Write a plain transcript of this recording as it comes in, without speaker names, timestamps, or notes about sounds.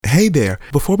Hey there.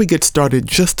 Before we get started,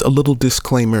 just a little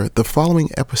disclaimer. The following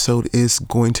episode is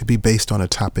going to be based on a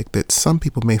topic that some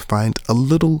people may find a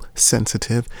little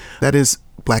sensitive. That is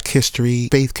Black history,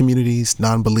 faith communities,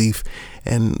 non-belief,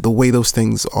 and the way those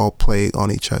things all play on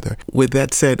each other. With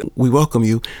that said, we welcome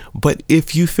you. But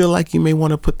if you feel like you may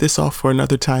want to put this off for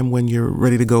another time when you're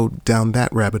ready to go down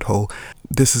that rabbit hole,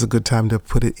 this is a good time to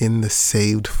put it in the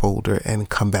saved folder and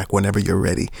come back whenever you're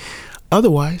ready.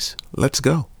 Otherwise, let's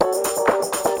go.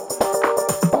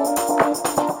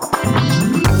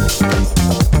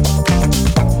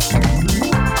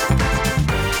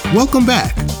 Welcome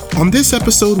back. On this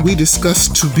episode, we discuss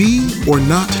to be or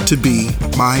not to be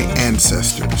my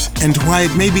ancestors, and why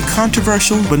it may be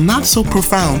controversial but not so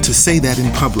profound to say that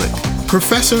in public.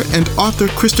 Professor and author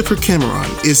Christopher Cameron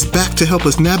is back to help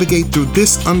us navigate through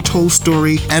this untold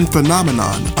story and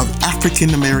phenomenon of African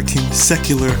American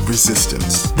secular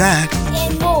resistance. That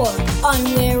and more on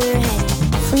Where We're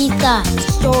Headed. Free thought,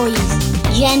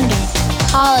 stories, gender,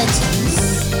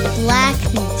 politics,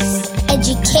 blackness,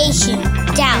 education,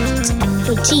 doubt,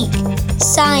 critique,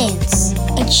 science,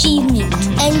 achievement,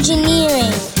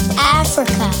 engineering,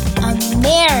 Africa,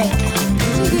 America,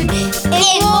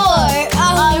 and more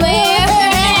on Where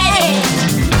We're Headed.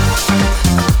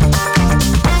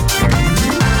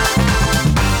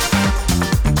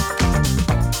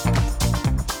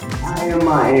 I am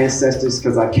my ancestors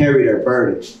because I carry their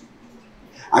burden.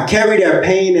 I carry their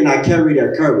pain and I carry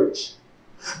their courage.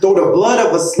 Though the blood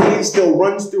of a slave still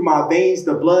runs through my veins,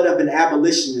 the blood of an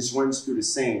abolitionist runs through the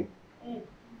same.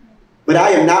 But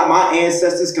I am not my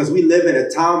ancestors because we live in a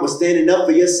time where standing up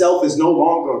for yourself is no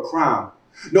longer a crime.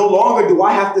 No longer do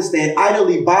I have to stand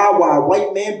idly by while a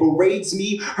white man berates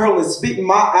me, hurling spit in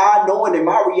my eye, knowing that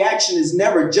my reaction is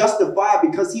never justified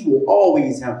because he will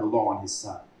always have the law on his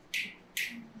side.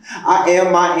 I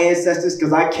am my ancestors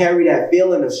because I carry that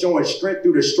feeling of showing strength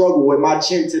through the struggle with my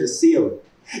chin to the ceiling.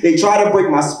 They try to break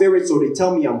my spirit, so they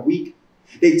tell me I'm weak.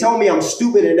 They tell me I'm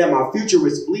stupid and that my future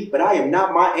is bleak, but I am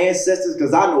not my ancestors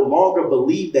because I no longer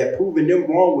believe that proving them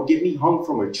wrong will get me hung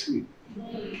from a tree.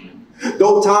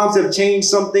 Though times have changed,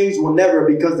 some things will never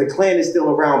because the Klan is still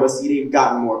around, but see, they've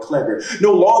gotten more clever.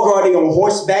 No longer are they on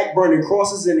horseback burning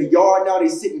crosses in the yard. Now they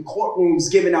sit in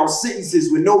courtrooms giving out sentences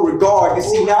with no regard. You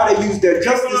see, now they use their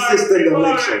justice system to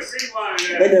lynch us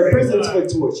and their prisons for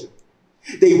torture.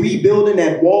 They rebuilding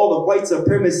that wall of white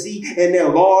supremacy, and their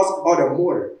laws are the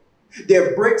mortar.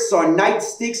 Their bricks are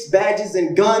nightsticks, badges,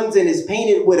 and guns, and is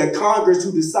painted with a Congress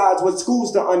who decides what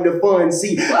schools to underfund.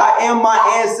 See, I am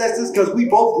my ancestors because we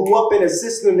both grew up in a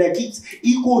system that keeps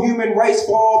equal human rights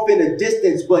far off in the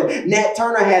distance. But Nat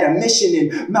Turner had a mission,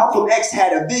 and Malcolm X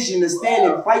had a vision to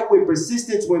stand and fight with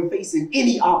persistence when facing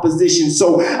any opposition.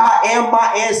 So I am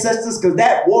my ancestors because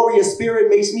that warrior spirit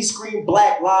makes me scream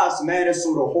Black Lives Matter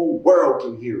so the whole world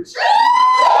can hear us.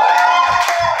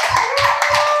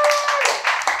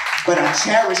 But I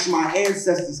cherish my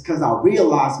ancestors because I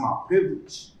realize my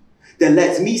privilege that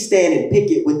lets me stand and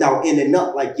picket without ending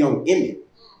up like young Emmett.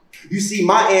 You see,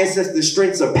 my ancestors'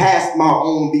 strengths surpassed my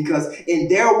own because in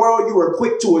their world, you were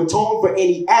quick to atone for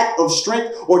any act of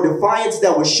strength or defiance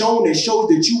that was shown that showed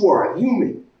that you were a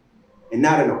human and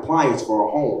not an appliance for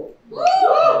a home.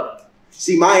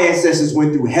 See, my ancestors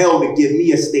went through hell to give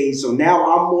me a stage, so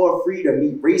now I'm more free to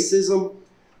meet racism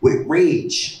with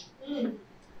rage.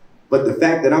 But the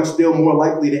fact that I'm still more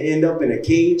likely to end up in a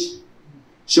cage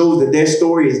shows that their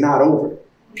story is not over.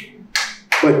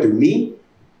 But through me,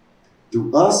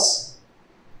 through us,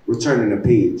 we're turning the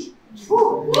page.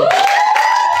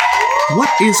 what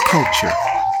is culture?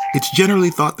 It's generally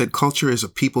thought that culture is a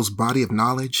people's body of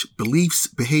knowledge, beliefs,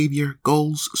 behavior,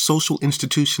 goals, social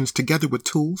institutions, together with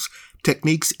tools,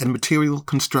 techniques, and material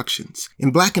constructions.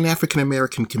 In Black and African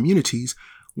American communities,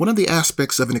 one of the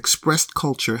aspects of an expressed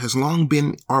culture has long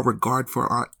been our regard for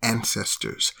our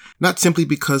ancestors, not simply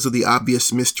because of the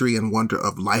obvious mystery and wonder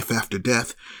of life after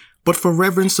death, but for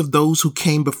reverence of those who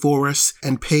came before us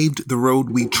and paved the road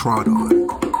we trod on.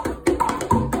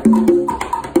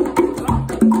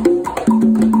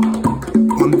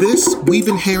 On this, we've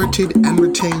inherited and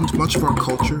retained much of our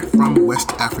culture from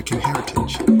West African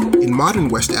heritage. In modern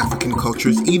West African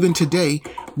cultures, even today,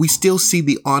 we still see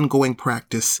the ongoing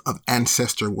practice of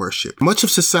ancestor worship. Much of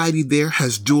society there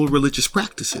has dual religious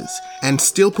practices and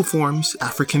still performs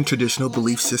African traditional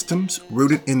belief systems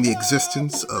rooted in the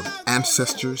existence of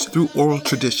ancestors through oral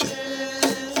tradition.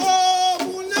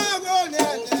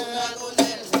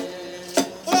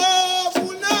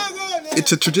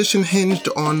 It's a tradition hinged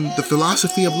on the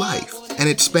philosophy of life, and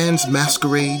it spans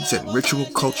masquerades and ritual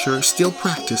culture still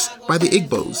practiced by the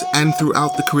Igbos and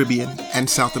throughout the Caribbean and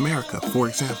South America, for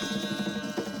example.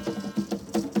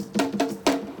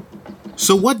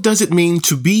 So what does it mean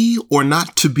to be or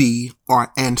not to be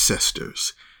our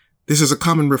ancestors? This is a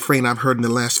common refrain I've heard in the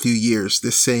last few years,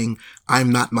 this saying,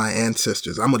 I'm not my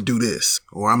ancestors, I'm gonna do this,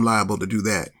 or I'm liable to do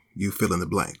that, you fill in the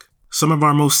blank. Some of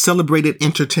our most celebrated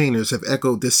entertainers have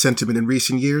echoed this sentiment in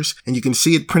recent years, and you can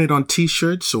see it printed on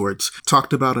t-shirts, or it's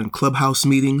talked about in clubhouse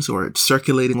meetings, or it's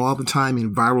circulating all the time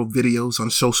in viral videos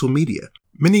on social media.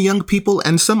 Many young people,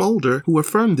 and some older, who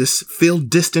affirm this feel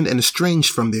distant and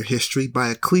estranged from their history by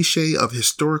a cliche of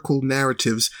historical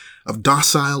narratives of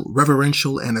docile,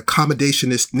 reverential, and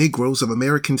accommodationist Negroes of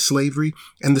American slavery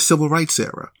and the Civil Rights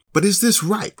era. But is this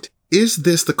right? Is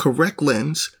this the correct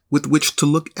lens with which to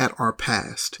look at our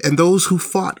past and those who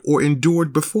fought or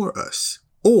endured before us?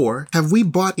 Or have we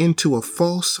bought into a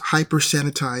false,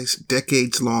 hyper-sanitized,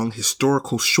 decades-long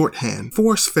historical shorthand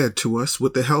force-fed to us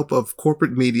with the help of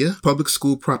corporate media, public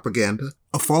school propaganda,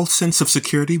 a false sense of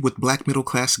security with black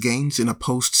middle-class gains in a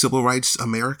post-civil rights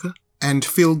America, and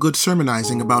feel-good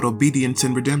sermonizing about obedience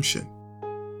and redemption?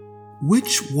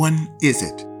 Which one is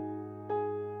it?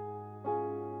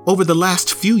 Over the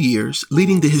last few years,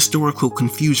 leading the historical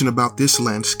confusion about this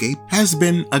landscape has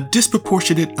been a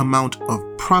disproportionate amount of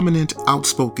prominent,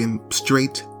 outspoken,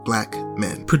 straight black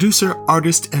men. Producer,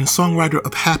 artist, and songwriter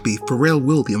of Happy, Pharrell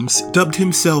Williams, dubbed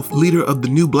himself leader of the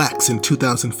New Blacks in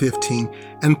 2015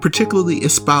 and particularly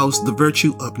espoused the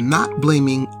virtue of not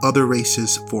blaming other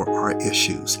races for our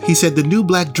issues. He said the new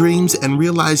black dreams and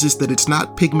realizes that it's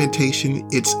not pigmentation,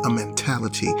 it's a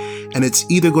mentality, and it's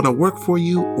either going to work for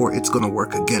you or it's going to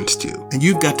work against you. And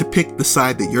you've got to pick the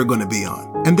side that you're going to be on.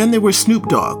 And then there was Snoop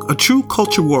Dogg, a true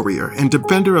culture warrior and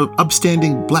defender of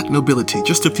upstanding black nobility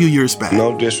just a few years back.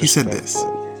 No disrespect. He said this.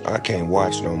 I can't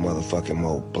watch no motherfucking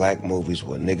more black movies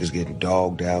where niggas getting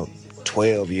dogged out,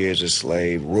 12 years a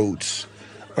slave, Roots,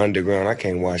 Underground. I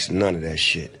can't watch none of that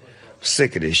shit. I'm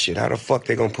sick of this shit. How the fuck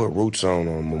they gonna put Roots on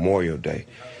Memorial Day?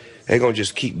 They gonna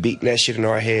just keep beating that shit in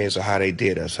our heads or how they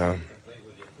did us, huh?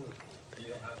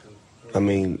 I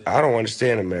mean, I don't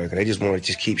understand America. They just want to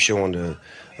just keep showing the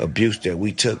abuse that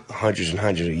we took hundreds and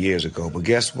hundreds of years ago. But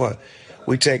guess what?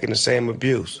 We taking the same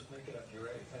abuse.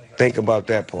 Think about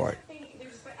that part.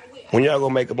 When y'all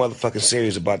gonna make a motherfucking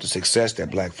series about the success that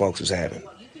black folks is having?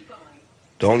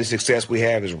 The only success we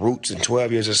have is Roots and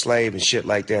 12 years a slave and shit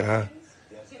like that, huh?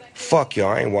 Fuck y'all,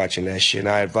 I ain't watching that shit. And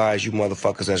I advise you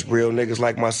motherfuckers that's real niggas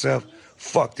like myself,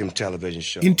 fuck them television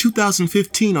shows. In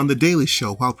 2015 on The Daily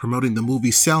Show, while promoting the movie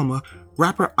Selma,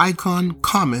 rapper icon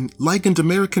Common likened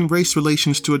American race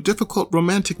relations to a difficult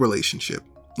romantic relationship.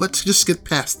 Let's just get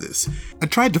past this. I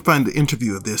tried to find the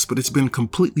interview of this, but it's been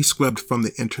completely scrubbed from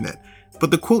the internet. But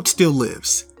the quote still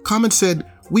lives. Common said,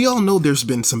 "We all know there's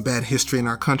been some bad history in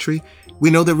our country.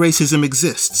 We know that racism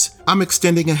exists. I'm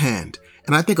extending a hand.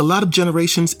 And I think a lot of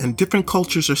generations and different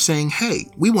cultures are saying, hey,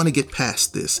 we want to get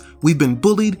past this. We've been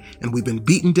bullied and we've been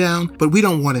beaten down, but we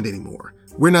don't want it anymore.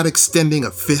 We're not extending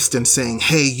a fist and saying,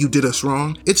 hey, you did us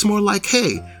wrong. It's more like,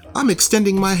 hey, I'm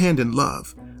extending my hand in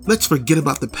love. Let's forget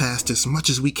about the past as much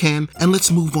as we can and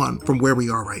let's move on from where we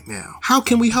are right now. How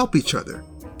can we help each other?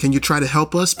 Can you try to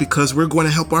help us because we're going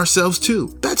to help ourselves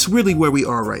too? That's really where we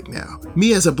are right now.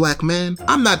 Me as a black man,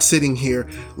 I'm not sitting here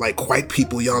like white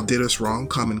people, y'all did us wrong,"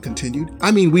 Common continued. I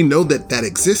mean, we know that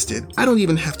existed. I don't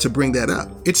even have to bring that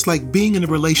up. It's like being in a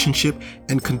relationship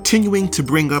and continuing to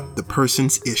bring up the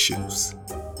person's issues.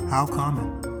 How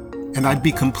common. And I'd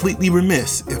be completely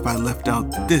remiss if I left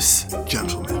out this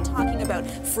gentleman. Talking about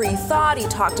free thought, he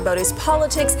talked about his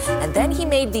politics, and then he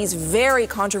made these very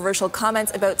controversial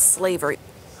comments about slavery.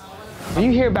 When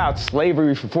you hear about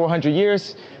slavery for 400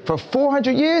 years, for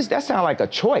 400 years, that sounds like a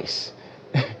choice.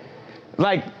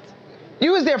 Like,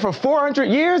 you was there for 400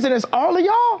 years and it's all of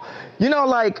y'all? You know,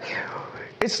 like,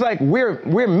 it's like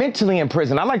we're mentally in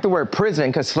prison. I like the word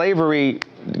prison because slavery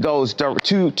goes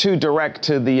too direct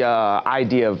to the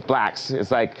idea of blacks.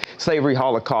 It's like slavery,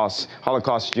 Holocaust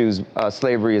Jews,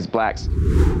 slavery is blacks.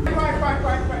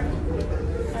 Right.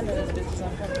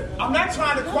 I'm not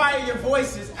trying to quiet your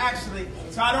voices, actually,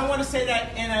 so I don't want to say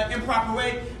that in an improper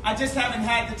way. I just haven't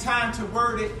had the time to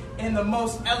word it in the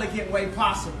most elegant way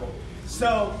possible.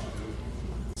 So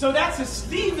that's a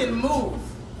Stephen move.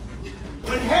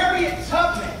 When Harriet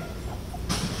Tubman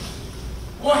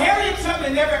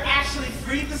never actually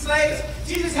freed the slaves.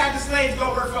 She just had the slaves go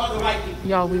work for other white people.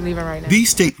 Y'all, we leaving right now. These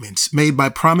statements, made by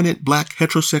prominent black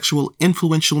heterosexual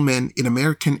influential men in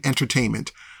American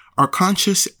entertainment, are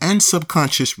conscious and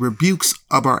subconscious rebukes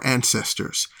of our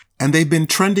ancestors, and they've been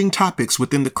trending topics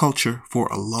within the culture for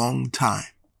a long time.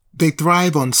 They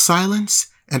thrive on silence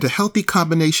and a healthy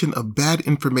combination of bad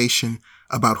information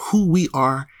about who we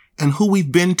are and who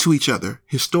we've been to each other,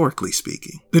 historically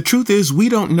speaking. The truth is, we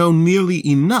don't know nearly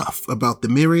enough about the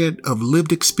myriad of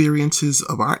lived experiences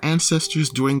of our ancestors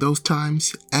during those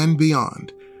times and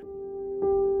beyond.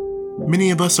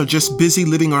 Many of us are just busy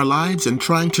living our lives and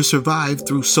trying to survive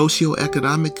through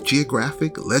socioeconomic,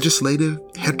 geographic, legislative,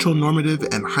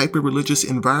 heteronormative, and hyper-religious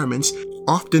environments,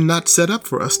 often not set up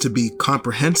for us to be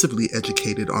comprehensively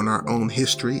educated on our own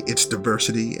history, its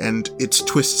diversity, and its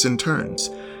twists and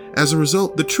turns. As a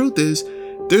result, the truth is,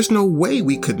 there's no way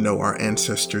we could know our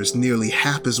ancestors nearly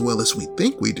half as well as we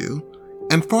think we do,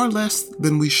 and far less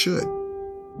than we should.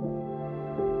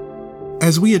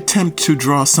 As we attempt to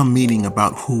draw some meaning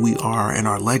about who we are and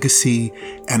our legacy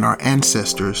and our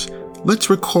ancestors, let's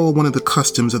recall one of the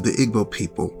customs of the Igbo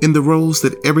people in the roles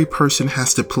that every person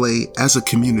has to play as a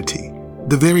community.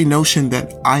 The very notion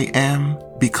that I am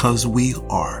because we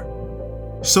are.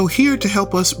 So here to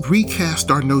help us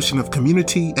recast our notion of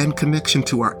community and connection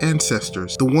to our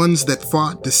ancestors, the ones that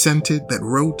fought, dissented, that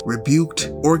wrote,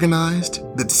 rebuked, organized,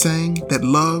 that sang, that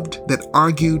loved, that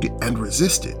argued, and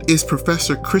resisted, is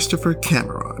Professor Christopher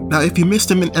Cameron. Now, if you missed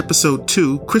him in episode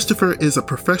 2, Christopher is a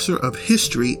professor of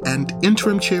history and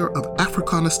interim chair of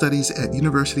Africana Studies at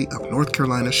University of North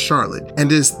Carolina, Charlotte,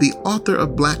 and is the author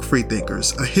of Black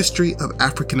Freethinkers, A History of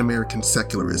African American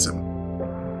Secularism.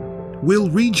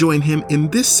 We'll rejoin him in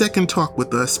this second talk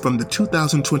with us from the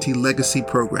 2020 Legacy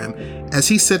Program as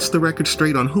he sets the record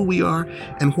straight on who we are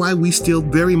and why we still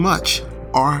very much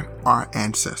are our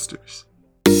ancestors.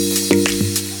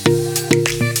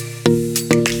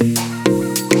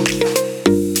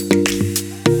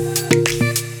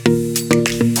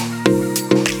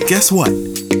 Guess what?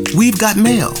 We've got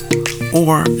mail.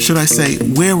 Or should I say,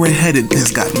 Where We're Headed has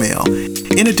got mail.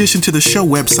 In addition to the show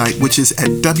website, which is at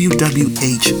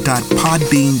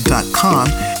wwh.podbean.com,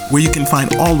 where you can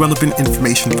find all relevant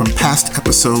information from past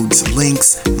episodes,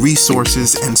 links,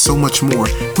 resources, and so much more.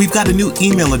 We've got a new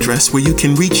email address where you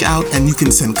can reach out and you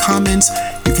can send comments,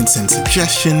 you can send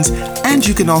suggestions, and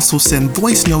you can also send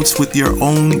voice notes with your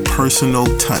own personal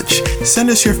touch. Send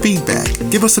us your feedback,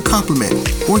 give us a compliment,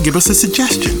 or give us a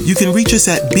suggestion. You can reach us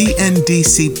at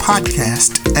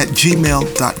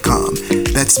bndcpodcast@gmail.com.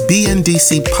 That's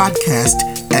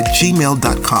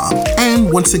bndcpodcast@gmail.com.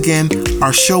 And once again,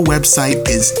 our show website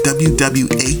is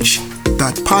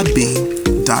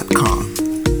www.podbean.com.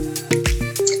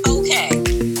 Okay,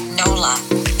 Nola,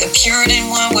 the Puritan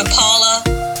one with Paula.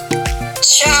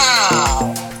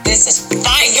 Ciao, this is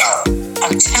fire.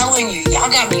 I'm telling you, y'all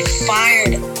got me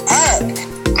fired up.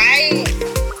 I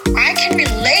can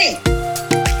relate.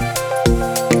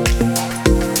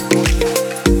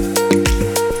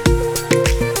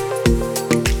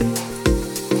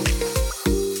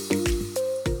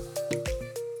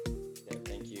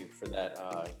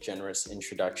 Generous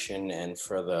introduction and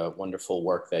for the wonderful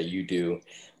work that you do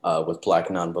with Black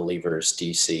Nonbelievers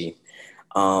DC.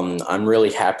 I'm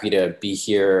really happy to be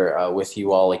here with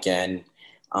you all again.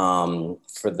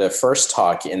 For the first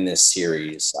talk in this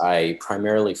series, I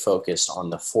primarily focused on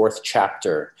the fourth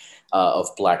chapter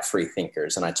of Black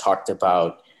Freethinkers, and I talked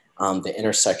about the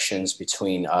intersections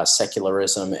between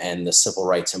secularism and the civil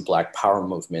rights and Black power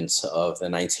movements of the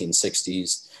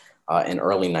 1960s and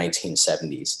early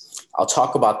 1970s. I'll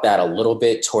talk about that a little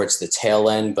bit towards the tail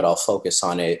end, but I'll focus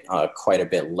on it quite a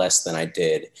bit less than I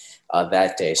did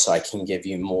that day, so I can give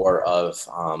you more of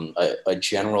a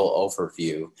general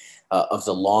overview of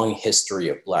the long history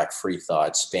of Black free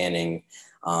thought spanning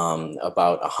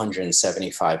about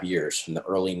 175 years from the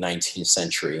early 19th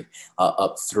century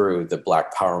up through the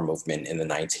Black Power movement in the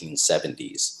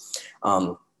 1970s.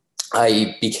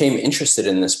 I became interested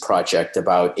in this project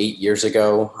about 8 years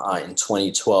ago in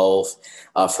 2012.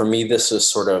 For me, this was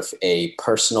sort of a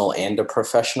personal and a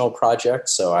professional project.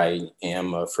 So I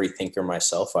am a free thinker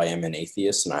myself. I am an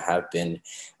atheist, and I have been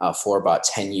for about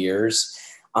 10 years.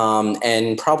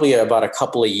 And probably about a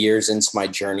couple of years into my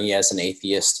journey as an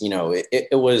atheist, you know, it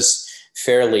was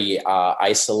fairly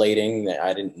isolating.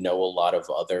 I didn't know a lot of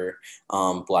other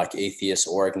Black atheists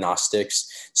or agnostics.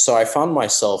 So I found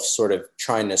myself sort of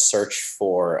trying to search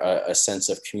for a sense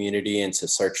of community and to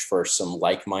search for some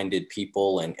like-minded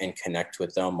people and connect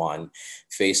with them on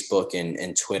Facebook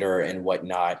and Twitter and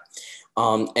whatnot.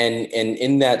 And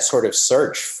in that sort of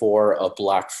search for a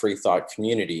Black free thought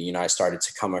community, you know, I started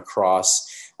to come across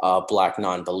Black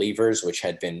Nonbelievers, which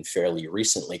had been fairly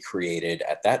recently created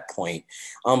at that point.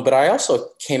 But I also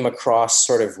came across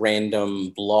sort of random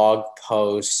blog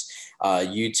posts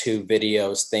YouTube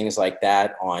videos, things like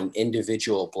that on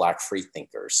individual Black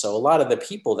freethinkers. So a lot of the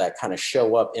people that kind of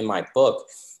show up in my book,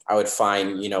 I would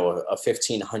find, a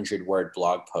 1,500 word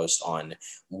blog post on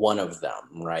one of them,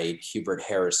 right? Hubert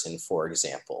Harrison, for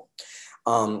example.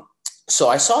 So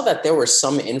I saw that there was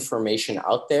some information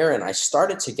out there, and I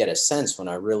started to get a sense when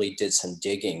I really did some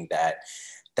digging that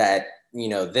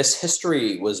this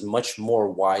history was much more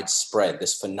widespread.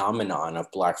 This phenomenon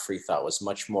of Black free thought was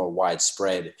much more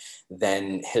widespread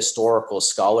than historical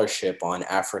scholarship on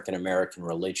African American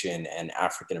religion and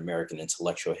African American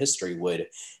intellectual history would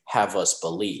have us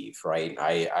believe, right?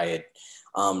 I had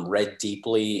read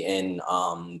deeply in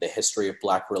the history of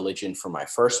Black religion for my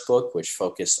first book, which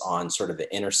focused on sort of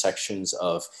the intersections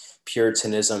of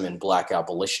Puritanism and Black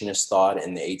abolitionist thought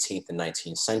in the 18th and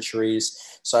 19th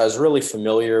centuries. So I was really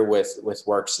familiar with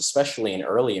works, especially in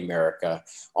early America,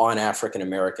 on African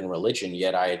American religion,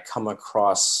 yet I had come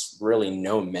across really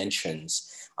no mentions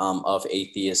of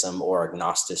atheism or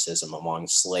agnosticism among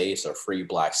slaves or free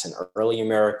Blacks in early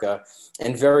America,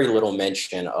 and very little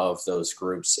mention of those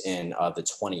groups in the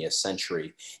 20th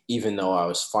century, even though I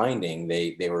was finding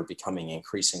they were becoming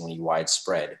increasingly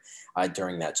widespread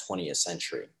during that 20th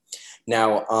century.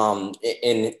 Now,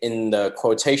 in the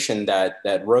quotation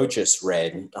that Ro just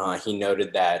read, he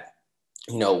noted that,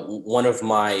 one of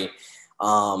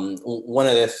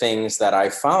the things that I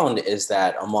found is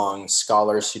that among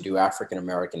scholars who do African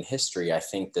American history, I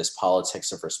think this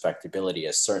politics of respectability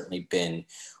has certainly been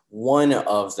one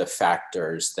of the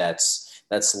factors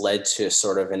that's led to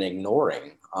sort of an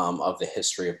ignoring of the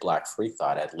history of Black free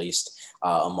thought, at least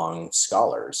among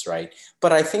scholars, right?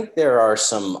 But I think there are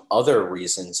some other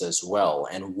reasons as well.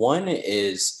 And one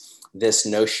is this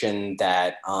notion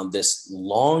that this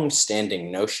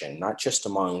long-standing notion, not just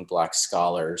among Black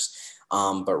scholars,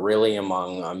 but really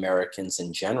among Americans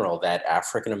in general, that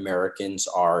African Americans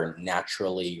are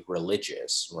naturally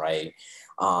religious, right?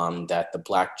 That the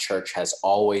Black church has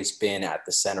always been at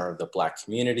the center of the Black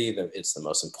community, that it's the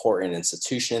most important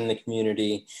institution in the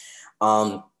community.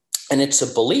 And it's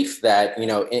a belief that,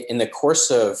 in the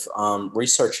course of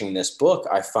researching this book,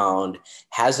 I found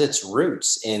has its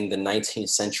roots in the 19th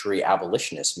century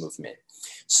abolitionist movement.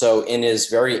 So in his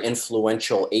very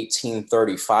influential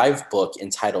 1835 book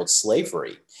entitled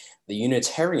Slavery, the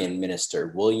Unitarian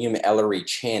minister, William Ellery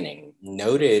Channing,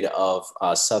 noted of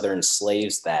Southern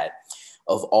slaves that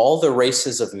of all the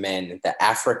races of men, the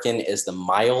African is the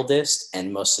mildest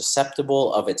and most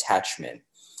susceptible of attachment.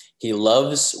 He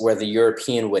loves where the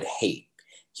European would hate.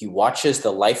 He watches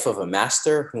the life of a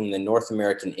master whom the North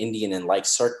American Indian in like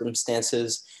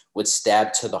circumstances would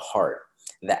stab to the heart.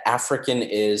 The African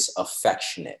is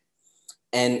affectionate.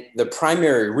 And the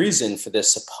primary reason for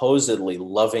this supposedly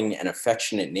loving and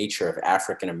affectionate nature of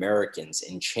African Americans,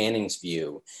 in Channing's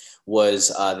view,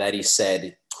 was that he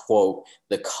said, quote,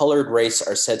 the colored race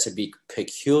are said to be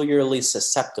peculiarly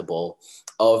susceptible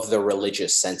of the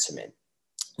religious sentiment.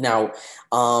 Now,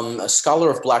 a scholar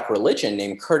of Black religion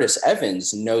named Curtis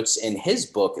Evans notes in his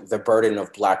book, The Burden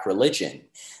of Black Religion,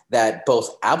 that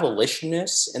both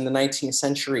abolitionists in the 19th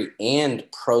century and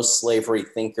pro-slavery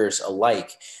thinkers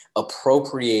alike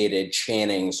appropriated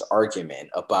Channing's argument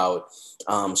about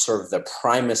sort of the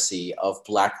primacy of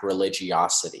Black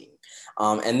religiosity.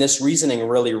 And this reasoning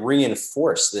really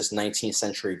reinforced this 19th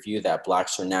century view that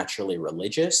Blacks are naturally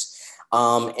religious.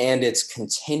 And it's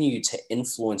continued to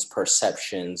influence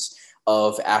perceptions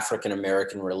of African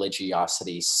American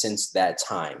religiosity since that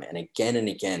time. And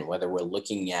again, whether we're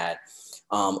looking at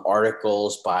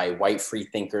articles by white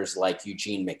freethinkers like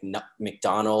Eugene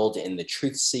MacDonald in The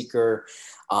Truth Seeker,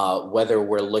 whether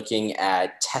we're looking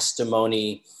at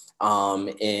testimony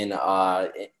in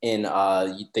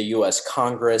the US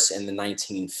Congress in the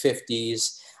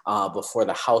 1950s before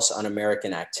the House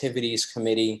Un-American Activities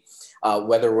Committee,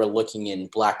 whether we're looking in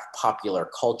Black popular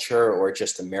culture or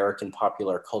just American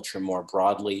popular culture more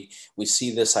broadly, we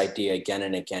see this idea again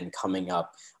and again coming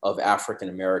up of African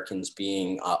Americans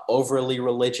being overly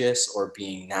religious or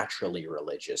being naturally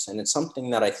religious. And it's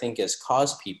something that I think has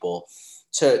caused people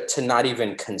to not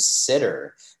even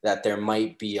consider that there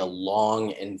might be a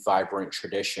long and vibrant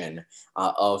tradition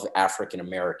of African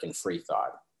American free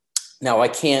thought. Now, I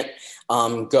can't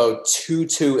go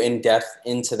too in depth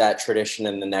into that tradition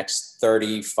in the next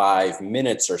 35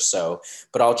 minutes or so,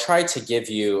 but I'll try to give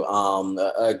you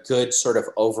a good sort of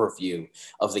overview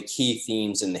of the key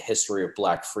themes in the history of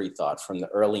Black free thought from the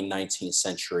early 19th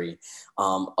century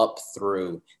up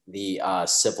through the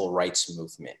civil rights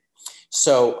movement.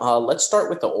 So let's start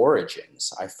with the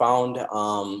origins. I found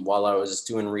while I was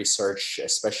doing research,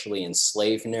 especially in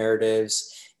slave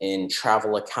narratives, in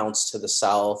travel accounts to the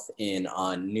South, in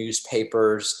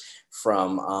newspapers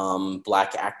from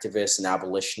Black activists and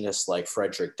abolitionists like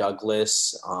Frederick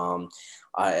Douglass,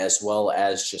 as well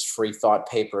as just free thought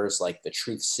papers like The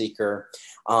Truth Seeker.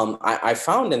 I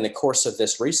found in the course of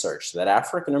this research that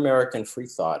African-American free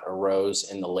thought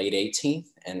arose in the late 18th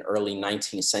and early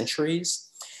 19th centuries.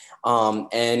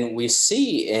 And we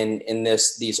see in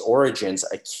these origins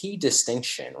a key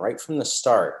distinction right from the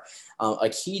start, a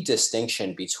key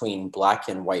distinction between Black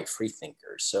and white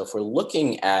freethinkers. So if we're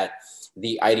looking at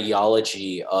the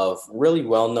ideology of really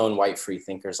well-known white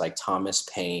freethinkers like Thomas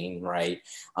Paine, right,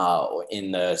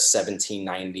 in the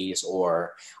 1790s,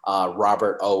 or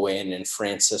Robert Owen and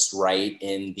Francis Wright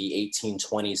in the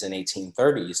 1820s and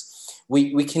 1830s,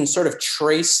 we can sort of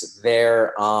trace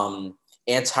their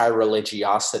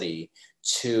anti-religiosity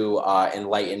to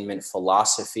Enlightenment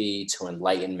philosophy, to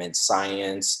Enlightenment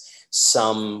science.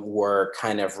 Some were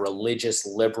kind of religious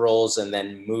liberals and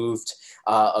then moved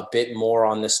a bit more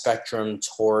on the spectrum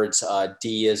towards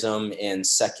deism and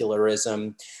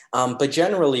secularism. But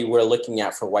generally, we're looking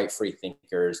at, for white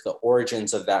freethinkers, the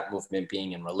origins of that movement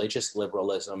being in religious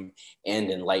liberalism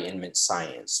and Enlightenment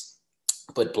science.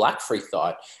 But Black free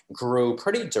thought grew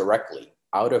pretty directly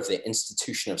out of the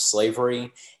institution of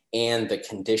slavery and the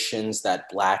conditions that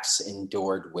Blacks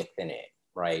endured within it,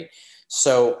 right?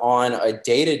 So on a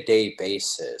day-to-day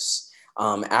basis,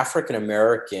 African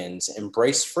Americans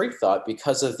embrace free thought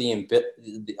because of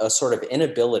a sort of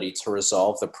inability to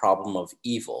resolve the problem of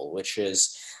evil, which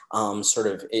is sort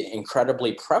of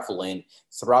incredibly prevalent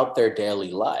throughout their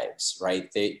daily lives, right?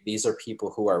 These are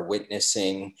people who are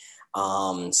witnessing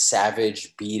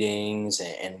savage beatings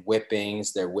and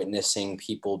whippings. They're witnessing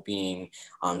people being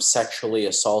sexually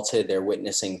assaulted. They're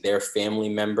witnessing their family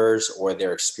members, or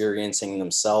they're experiencing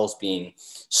themselves being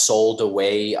sold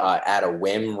away at a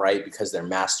whim, right? Because their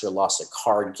master lost a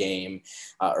card game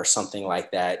or something like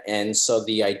that. And so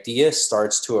the idea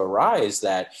starts to arise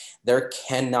that there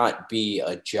cannot be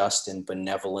a just and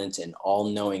benevolent and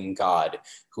all-knowing God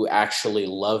who actually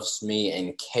loves me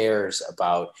and cares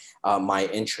about my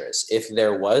interests. If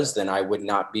there was, then I would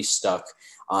not be stuck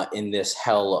in this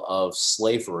hell of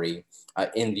slavery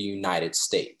in the United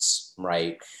States,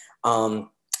 right?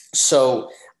 So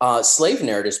slave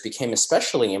narratives became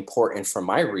especially important for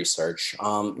my research.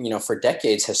 For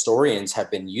decades, historians have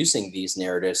been using these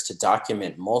narratives to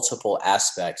document multiple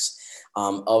aspects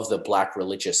of the Black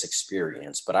religious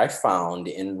experience. But I found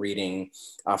in reading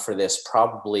for this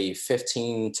probably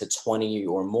 15 to 20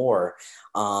 or more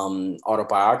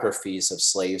autobiographies of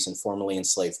slaves and formerly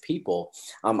enslaved people,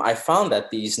 I found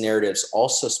that these narratives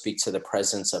also speak to the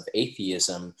presence of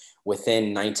atheism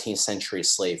within 19th century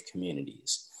slave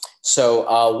communities.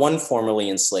 So one formerly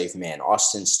enslaved man,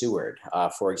 Austin Stewart,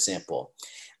 for example,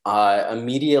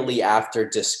 immediately after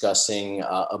discussing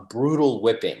a brutal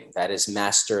whipping that his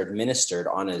master administered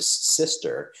on his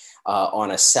sister on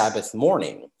a Sabbath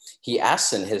morning, he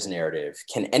asks in his narrative,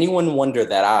 "Can anyone wonder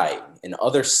that I and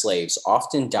other slaves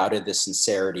often doubted the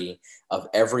sincerity of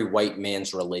every white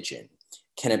man's religion?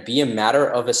 Can it be a matter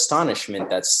of astonishment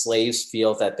that slaves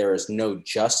feel that there is no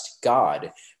just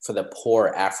God for the poor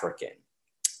African?"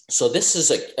 So this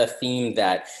is a theme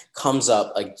that comes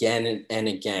up again and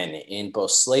again in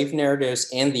both slave narratives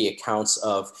and the accounts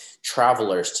of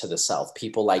travelers to the South,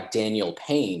 people like Daniel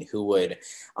Payne, who would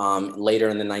later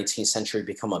in the 19th century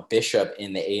become a bishop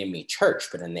in the AME church.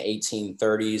 But in the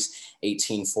 1830s,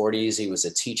 1840s, he was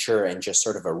a teacher and just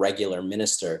sort of a regular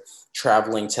minister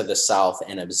traveling to the South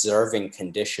and observing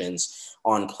conditions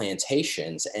on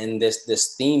plantations. And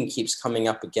this theme keeps coming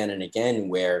up again and again,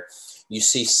 where you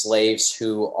see slaves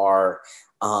who are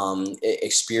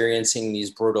experiencing these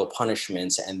brutal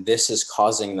punishments, and this is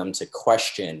causing them to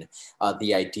question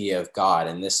the idea of God.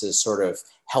 And this is sort of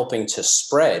helping to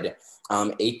spread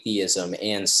atheism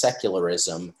and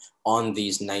secularism on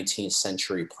these 19th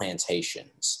century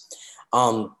plantations.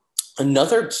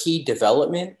 Another key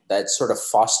development that sort of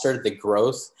fostered the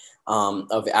growth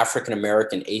of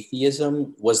African-American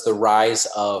atheism was the rise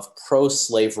of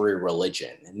pro-slavery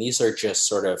religion. And these are just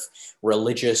sort of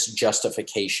religious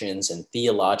justifications and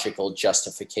theological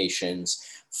justifications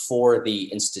for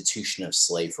the institution of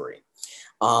slavery.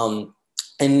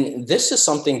 And this is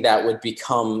something that would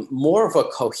become more of a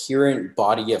coherent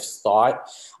body of thought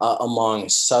among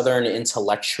Southern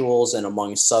intellectuals and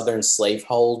among Southern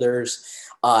slaveholders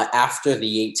after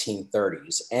the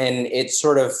 1830s. And it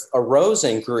sort of arose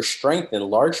and grew strength in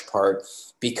large part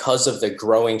because of the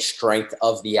growing strength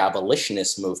of the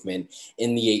abolitionist movement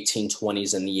in the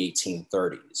 1820s and the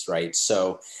 1830s, right?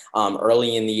 So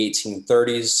early in the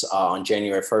 1830s, on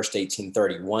January 1st,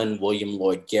 1831, William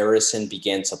Lloyd Garrison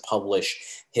began to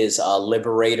publish his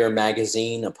Liberator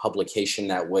magazine, a publication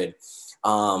that would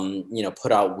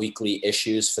put out weekly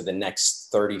issues for the next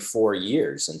 34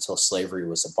 years until slavery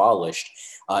was abolished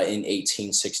in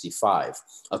 1865.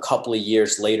 A couple of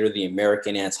years later, the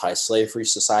American Anti-Slavery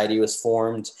Society was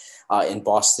formed in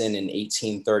Boston in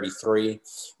 1833.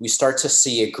 We start to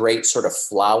see a great sort of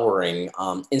flowering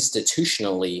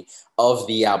institutionally of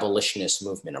the abolitionist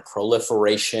movement, a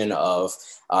proliferation of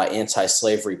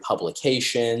anti-slavery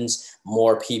publications,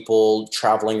 more people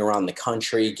traveling around the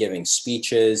country, giving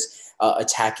speeches,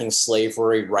 attacking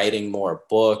slavery, writing more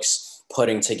books,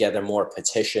 putting together more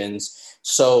petitions.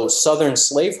 So Southern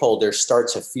slaveholders start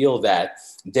to feel that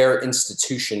their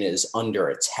institution is under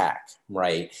attack,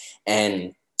 right?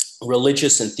 And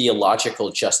religious and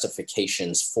theological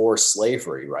justifications for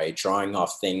slavery, right? Drawing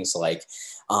off things like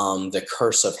the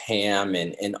curse of Ham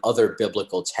and other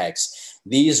biblical texts.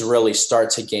 These really start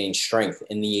to gain strength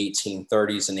in the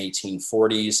 1830s and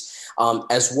 1840s,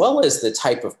 as well as the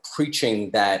type of preaching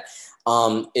that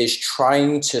is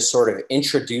trying to sort of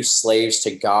introduce slaves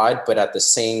to God, but at the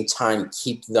same time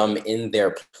keep them in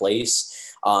their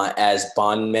place as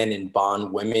bondmen and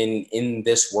bondwomen in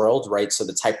this world, right? So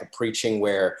the type of preaching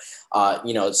where,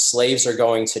 slaves are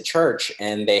going to church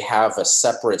and they have a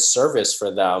separate service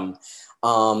for them.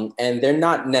 And they're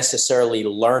not necessarily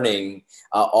learning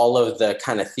all of the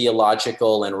kind of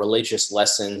theological and religious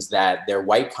lessons that their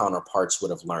white counterparts would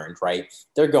have learned, right?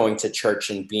 They're going to church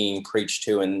and being preached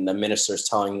to, and the minister's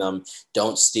telling them,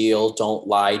 don't steal, don't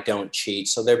lie, don't cheat.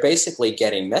 So they're basically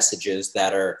getting messages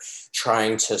that are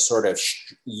trying to sort of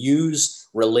use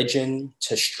religion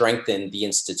to strengthen the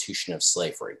institution of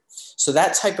slavery. So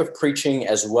that type of preaching,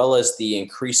 as well as the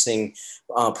increasing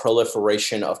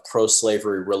proliferation of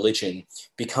pro-slavery religion,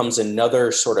 becomes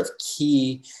another sort of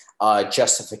key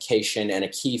justification and a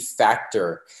key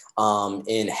factor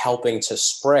in helping to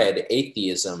spread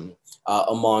atheism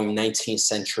among 19th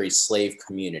century slave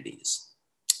communities.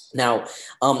 Now,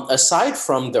 aside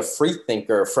from the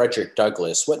freethinker Frederick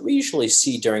Douglass, what we usually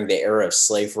see during the era of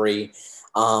slavery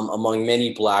among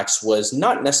many Blacks was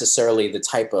not necessarily the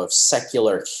type of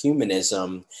secular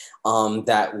humanism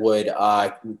that would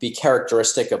be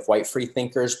characteristic of white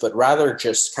freethinkers, but rather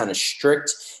just kind of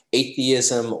strict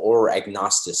atheism or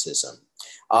agnosticism.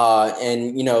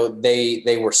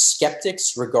 They were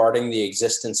skeptics regarding the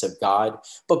existence of God,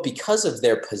 but because of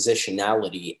their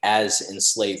positionality as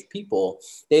enslaved people,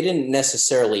 they didn't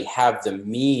necessarily have the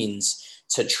means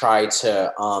to try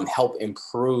to help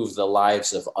improve the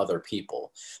lives of other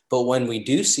people. But when we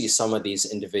do see some of these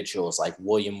individuals like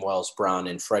William Wells Brown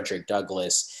and Frederick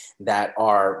Douglass that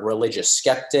are religious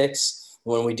skeptics,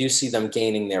 when we do see them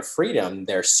gaining their freedom,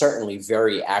 they're certainly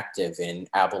very active in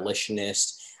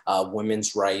abolitionist,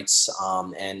 women's rights,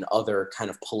 and other kind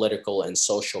of political and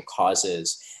social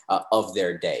causes of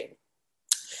their day.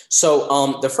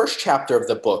 So the first chapter of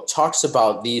the book talks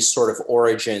about these sort of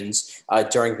origins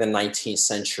during the 19th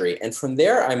century. And from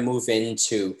there, I move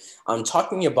into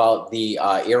talking about the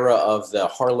era of the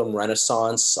Harlem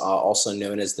Renaissance, also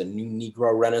known as the New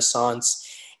Negro Renaissance.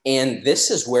 And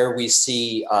this is where we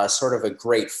see sort of a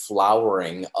great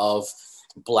flowering of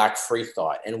Black free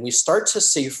thought. And we start to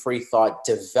see free thought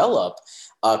develop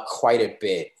quite a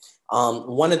bit.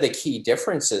 One of the key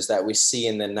differences that we see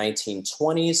in the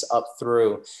 1920s up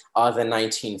through the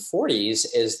 1940s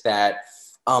is that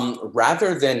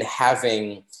rather than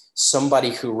having somebody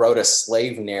who wrote a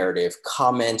slave narrative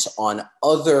comment on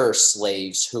other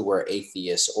slaves who were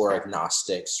atheists or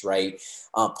agnostics, right,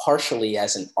 partially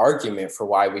as an argument for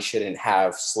why we shouldn't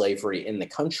have slavery in the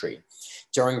country.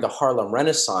 During the Harlem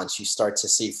Renaissance, you start to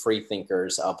see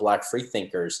freethinkers, Black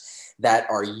freethinkers, that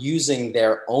are using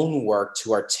their own work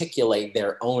to articulate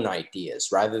their own ideas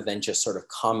rather than just sort of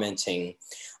commenting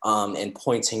and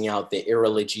pointing out the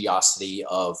irreligiosity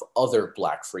of other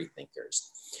Black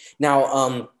freethinkers.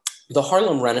 Now, the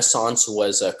Harlem Renaissance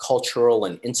was a cultural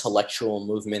and intellectual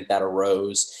movement that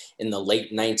arose in the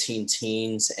late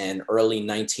 19-teens and early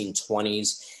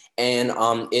 1920s. And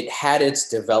it had its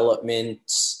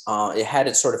developments, it had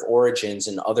its sort of origins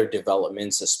in other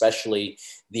developments, especially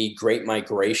the Great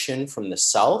Migration from the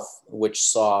South, which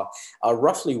saw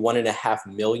roughly 1.5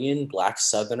 million Black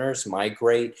Southerners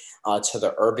migrate to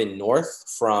the urban North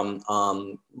from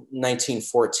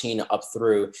 1914 up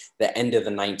through the end of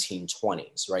the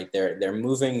 1920s, right? They're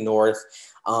moving north,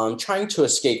 trying to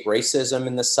escape racism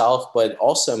in the South, but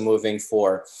also moving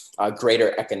for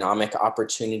greater economic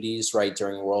opportunities, right?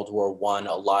 During World War I,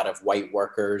 a lot of white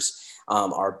workers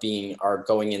are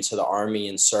going into the army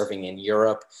and serving in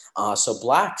Europe. So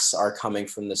Blacks are coming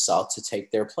from the South to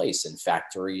take their place in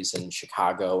factories in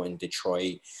Chicago and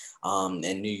Detroit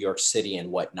and New York City and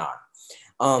whatnot.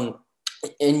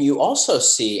 And you also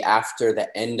see after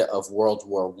the end of World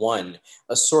War One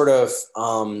a sort of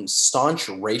staunch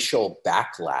racial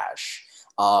backlash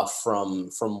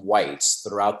from whites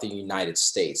throughout the United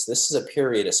States. This is a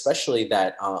period, especially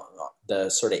that the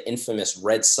sort of infamous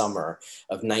Red Summer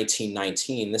of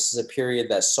 1919. This is a period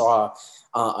that saw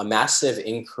a massive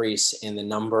increase in the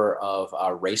number of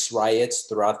race riots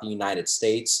throughout the United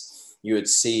States. You would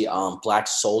see Black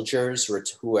soldiers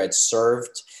who had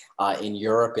served in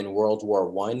Europe in World War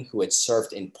One, who had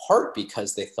served in part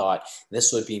because they thought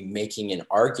this would be making an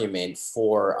argument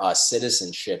for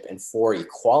citizenship and for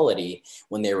equality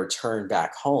when they returned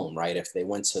back home, right? If they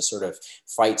went to sort of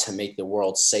fight to make the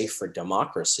world safe for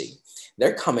democracy,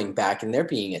 they're coming back and they're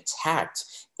being attacked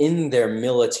in their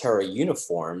military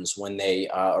uniforms when they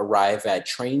arrive at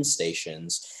train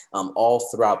stations all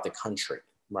throughout the country.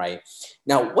 Right.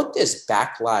 Now, what this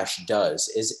backlash does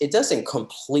is it doesn't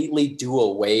completely do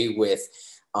away with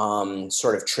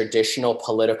sort of traditional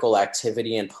political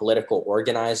activity and political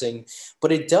organizing,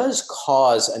 but it does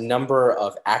cause a number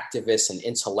of activists and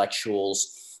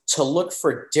intellectuals to look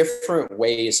for different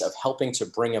ways of helping to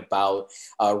bring about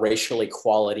racial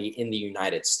equality in the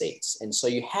United States. And so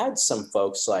you had some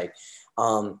folks like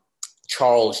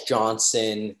Charles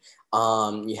Johnson,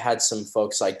 you had some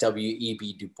folks like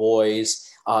W.E.B. Du Bois,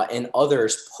 and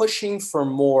others pushing for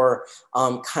more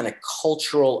kind of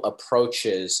cultural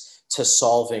approaches to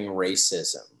solving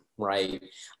racism, right?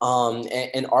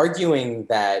 And arguing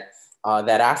that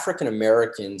that African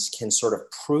Americans can sort of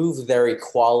prove their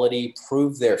equality,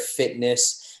 prove their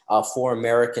fitness for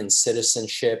American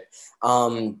citizenship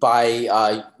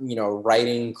by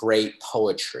writing great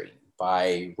poetry,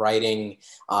 by writing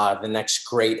the next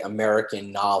great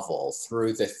American novel,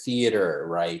 through the theater,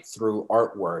 right, through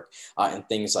artwork and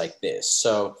things like this.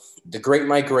 So the Great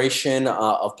Migration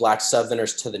of Black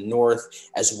Southerners to the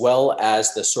North, as well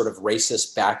as the sort of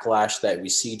racist backlash that we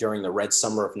see during the Red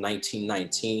Summer of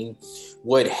 1919,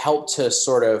 would help to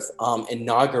sort of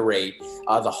inaugurate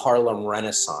the Harlem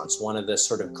Renaissance, one of the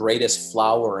sort of greatest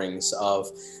flowerings of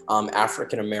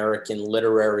African-American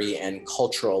literary and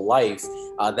cultural life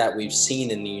that we've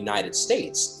seen in the United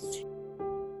States.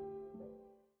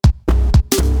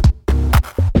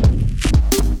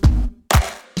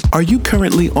 Are you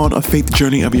currently on a faith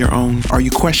journey of your own? Are you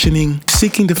questioning,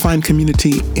 seeking to find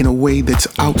community in a way that's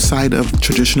outside of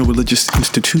traditional religious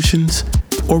institutions?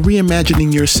 Or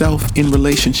reimagining yourself in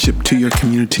relationship to your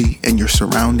community and your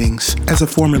surroundings? As a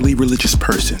formerly religious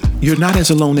person, you're not as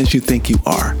alone as you think you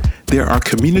are. There are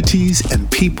communities and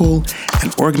people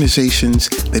and organizations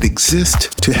that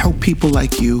exist to help people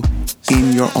like you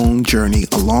in your own journey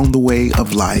along the way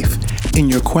of life, in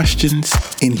your questions,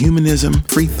 in humanism,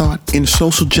 free thought, in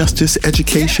social justice,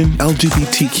 education,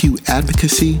 LGBTQ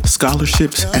advocacy,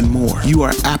 scholarships, and more. You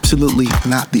are absolutely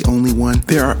not the only one.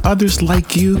 There are others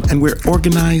like you, and we're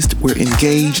organized, we're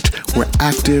engaged, we're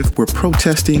active, we're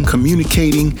protesting,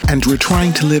 communicating, and we're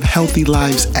trying to live healthy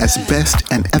lives as best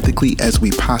and ethically as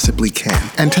we possibly can,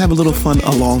 and to have a little fun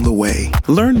along the way.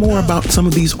 Learn more about some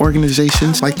of these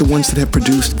organizations, like the ones that have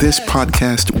produced this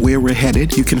podcast, Where We're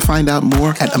Headed. You can find out more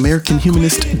at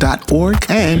AmericanHumanist.org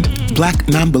and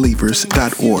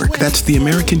BlackNonbelievers.org. That's the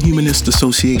American Humanist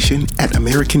Association at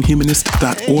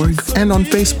AmericanHumanist.org. And on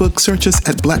Facebook, search us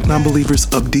at Black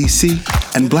Nonbelievers of DC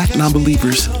and Black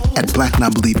Nonbelievers at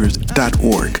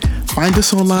BlackNonbelievers.org. Find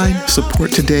us online,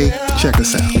 support today, check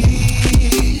us out.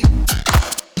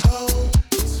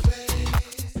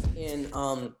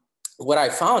 What I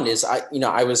found is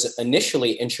I was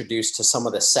initially introduced to some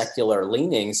of the secular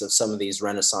leanings of some of these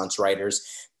Renaissance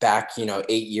writers back, 8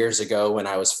 years ago when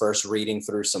I was first reading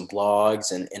through some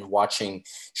blogs and watching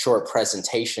short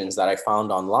presentations that I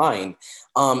found online.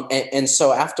 And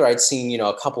so after I'd seen,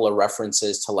 a couple of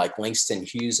references to like Langston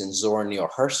Hughes and Zora Neale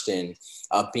Hurston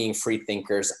being free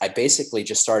thinkers, I basically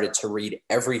just started to read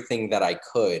everything that I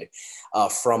could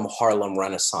from Harlem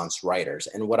Renaissance writers.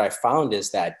 And what I found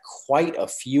is that quite a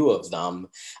few of them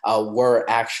were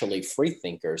actually free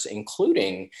thinkers,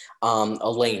 including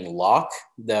Alain Locke,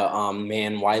 the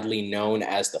man widely known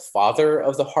as the father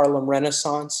of the Harlem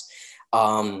Renaissance,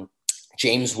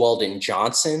 James Weldon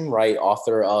Johnson, right,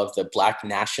 author of the Black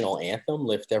National Anthem,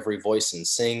 Lift Every Voice and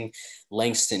Sing,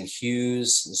 Langston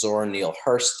Hughes, Zora Neale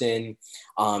Hurston,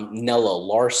 Nella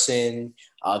Larson,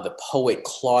 the poet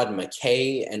Claude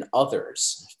McKay, and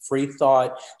others. Free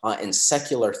thought and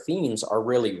secular themes are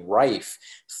really rife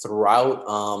throughout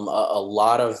a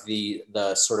lot of the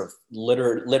sort of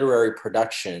literary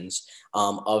productions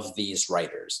of these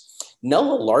writers.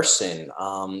 Nella Larson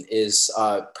is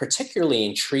particularly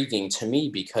intriguing to me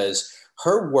because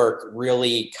her work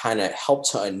really kind of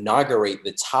helped to inaugurate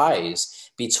the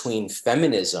ties between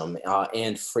feminism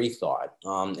and free thought,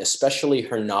 especially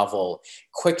her novel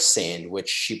Quicksand, which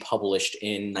she published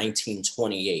in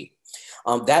 1928.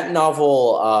 That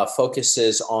novel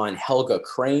focuses on Helga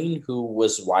Crane, who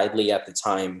was widely at the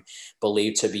time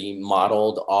believed to be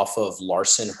modeled off of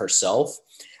Larson herself.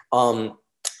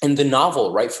 And the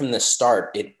novel, right from the start,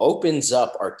 it opens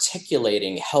up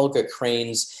articulating Helga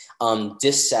Crane's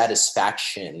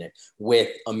dissatisfaction with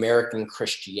American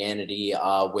Christianity,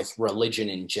 with religion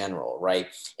in general, right?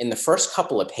 In the first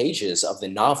couple of pages of the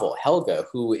novel, Helga,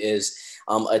 who is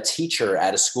a teacher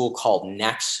at a school called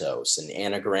Naxos, an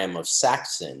anagram of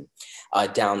Saxon,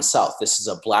 down south. This is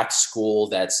a Black school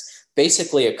that's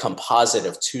basically a composite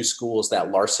of two schools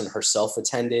that Larson herself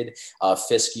attended,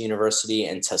 Fisk University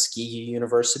and Tuskegee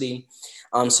University.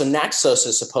 So Naxos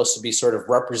is supposed to be sort of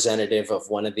representative of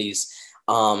one of these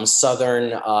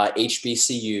Southern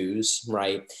HBCUs,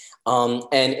 right?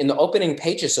 And in the opening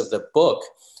pages of the book,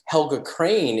 Helga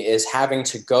Crane is having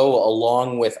to go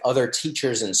along with other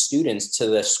teachers and students to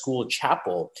the school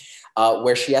chapel,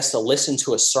 where she has to listen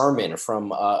to a sermon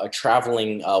from a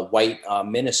traveling white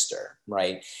minister,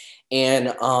 right? And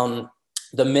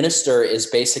the minister is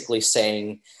basically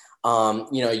saying,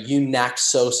 you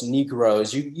Naxos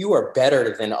Negroes, you are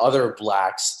better than other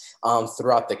Blacks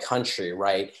throughout the country,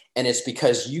 right? And it's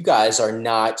because you guys are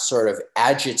not sort of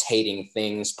agitating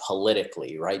things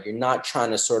politically, right? You're not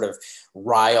trying to sort of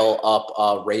rile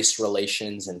up race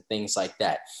relations and things like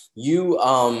that. You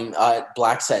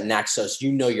Blacks at Naxos,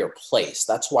 you know your place.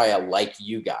 That's why I like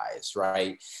you guys,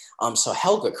 right? So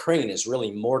Helga Crane is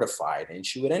really mortified, and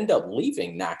she would end up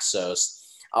leaving Naxos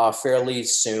fairly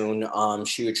soon.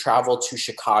 She would travel to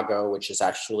Chicago, which is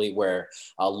actually where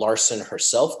Larson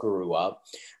herself grew up.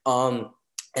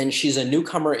 And she's a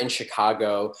newcomer in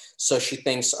Chicago. So she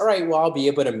thinks, all right, well, I'll be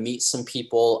able to meet some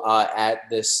people at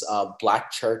this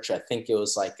Black church. I think it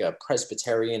was like a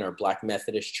Presbyterian or Black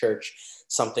Methodist church,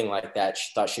 something like that.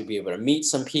 She thought she'd be able to meet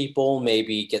some people,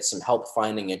 maybe get some help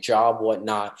finding a job,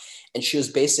 whatnot. And she was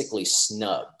basically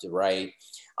snubbed, right?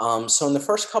 So in the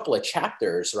first couple of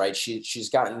chapters, right, she's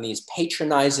gotten these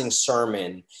patronizing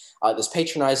sermon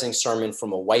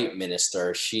from a white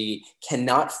minister. She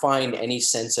cannot find any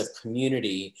sense of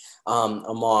community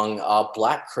among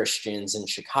Black Christians in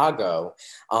Chicago.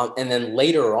 And then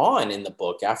later on in the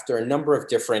book, after a number of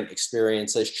different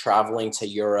experiences, traveling to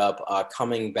Europe,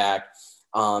 coming back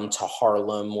to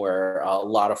Harlem, where a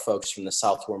lot of folks from the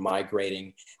South were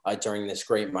migrating during this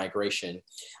Great Migration.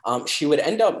 She would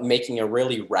end up making a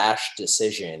really rash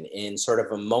decision in sort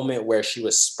of a moment where she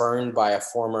was spurned by a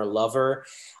former lover.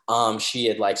 She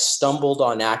had stumbled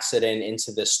on accident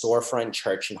into the storefront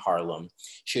church in Harlem.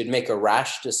 She would make a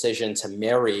rash decision to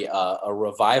marry a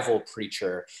revival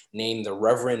preacher named the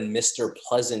Reverend Mr.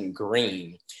 Pleasant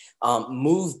Green.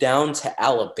 Moved down to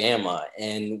Alabama,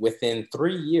 and within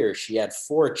 3 years, she had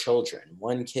 4 children,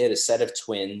 1 kid, a set of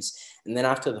twins. And then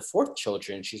after the 4th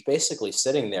children, she's basically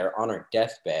sitting there on her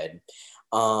deathbed.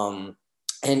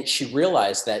 And she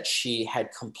realized that she had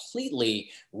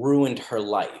completely ruined her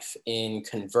life in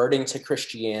converting to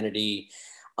Christianity,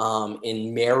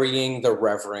 in marrying the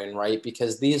Reverend, right?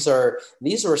 Because these are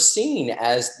seen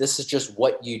as, this is just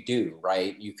what you do,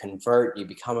 right? You convert, you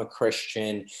become a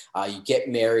Christian, you get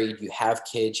married, you have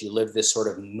kids, you live this sort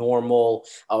of normal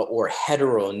or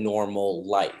heteronormal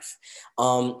life.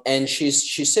 And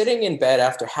she's sitting in bed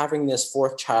after having this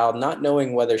 4th child, not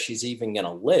knowing whether she's even going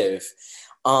to live.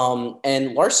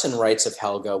 And Larson writes of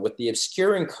Helga, with the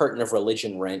obscuring curtain of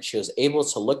religion rent, she was able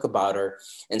to look about her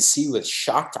and see with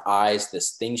shocked eyes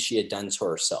this thing she had done to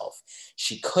herself.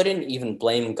 She couldn't even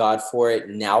blame God for it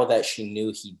now that she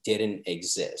knew he didn't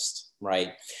exist,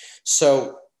 right?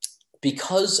 So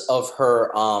because of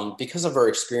her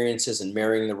experiences in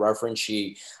marrying the Reverend,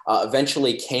 she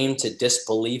eventually came to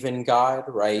disbelieve in God,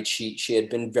 right? She had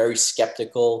been very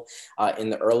skeptical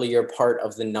in the earlier part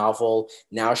of the novel.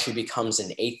 Now she becomes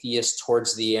an atheist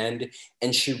towards the end,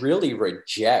 and she really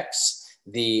rejects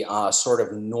the sort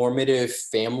of normative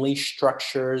family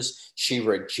structures. She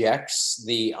rejects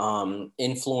the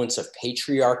influence of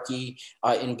patriarchy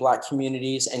in Black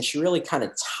communities. And she really kind of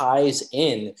ties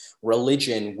in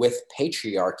religion with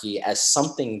patriarchy as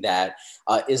something that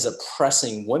is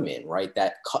oppressing women, right?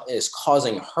 That is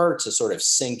causing her to sort of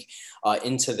sink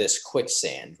into this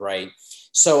quicksand, right?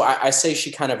 So I say she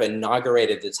kind of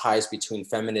inaugurated the ties between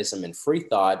feminism and free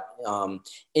thought,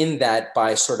 in that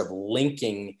by sort of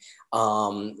linking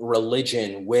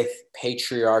religion with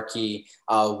patriarchy,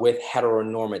 with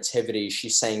heteronormativity.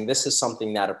 She's saying this is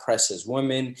something that oppresses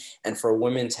women, and for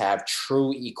women to have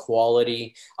true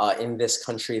equality in this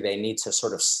country, they need to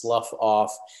sort of slough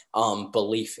off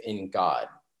belief in God.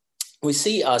 We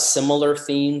see similar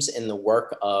themes in the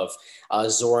work of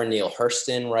Zora Neale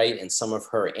Hurston, right, and some of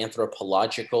her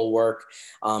anthropological work,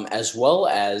 as well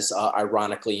as,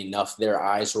 ironically enough, Their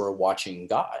Eyes Were Watching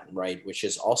God, right, which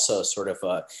is also sort of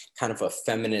a kind of a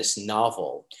feminist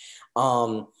novel.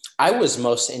 I was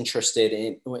most interested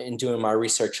in doing my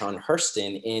research on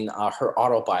Hurston in her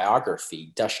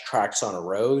autobiography, Dust Tracks on a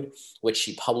Road, which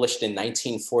she published in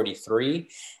 1943.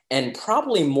 And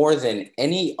probably more than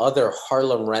any other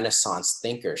Harlem Renaissance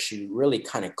thinker, she really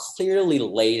kind of clearly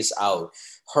lays out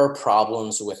her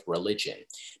problems with religion.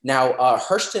 Now,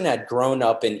 Hurston had grown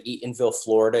up in Eatonville,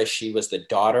 Florida. She was the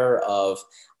daughter of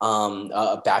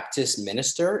a Baptist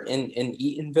minister in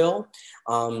Eatonville.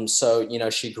 So, you know,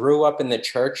 she grew up in the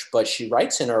church, but she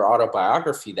writes in her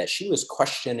autobiography that she was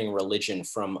questioning religion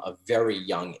from a very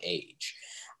young age.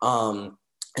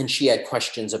 And she had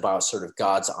questions about sort of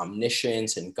God's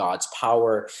omniscience and God's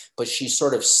power, but she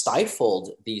sort of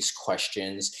stifled these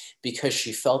questions because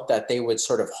she felt that they would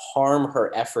sort of harm her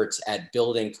efforts at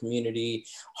building community,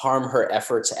 harm her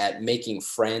efforts at making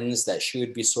friends, that she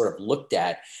would be sort of looked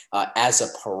at as a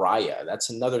pariah. That's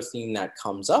another theme that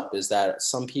comes up, is that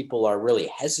some people are really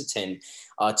hesitant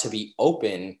to be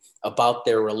open about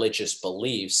their religious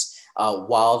beliefs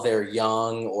while they're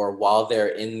young or while they're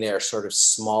in their sort of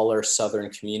smaller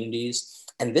Southern communities.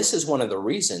 And this is one of the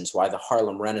reasons why the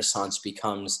Harlem Renaissance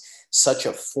becomes such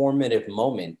a formative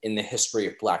moment in the history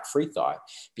of Black free thought,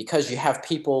 because you have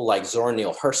people like Zora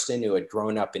Neale Hurston, who had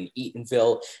grown up in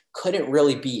Eatonville, couldn't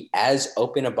really be as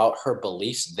open about her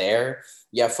beliefs there.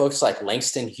 You have folks like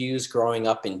Langston Hughes growing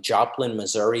up in Joplin,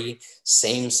 Missouri,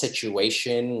 same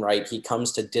situation, right? He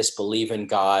comes to disbelieve in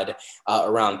God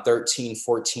around 13,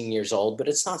 14 years old, but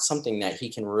it's not something that he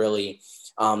can really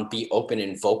be open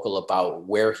and vocal about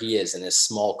where he is in his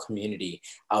small community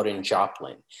out in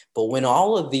Joplin. But when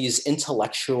all of these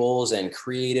intellectuals and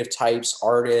creative types,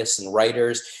 artists and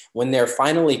writers, when they're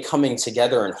finally coming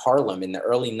together in Harlem in the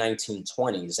early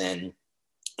 1920s, and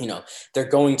you know, they're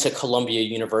going to Columbia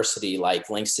University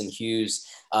like Langston Hughes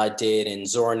did and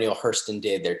Zora Neale Hurston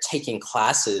did. They're taking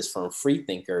classes from free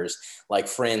thinkers like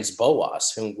Franz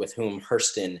Boas, with whom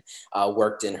Hurston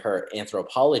worked in her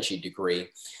anthropology degree.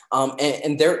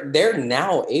 And they're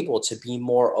now able to be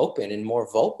more open and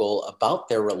more vocal about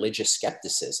their religious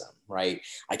skepticism, right?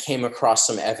 I came across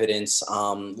some evidence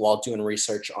while doing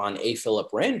research on A. Philip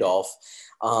Randolph,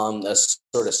 a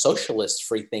sort of socialist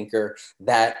free thinker,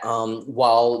 that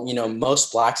while, you know,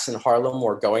 most Blacks in Harlem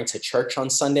were going to church on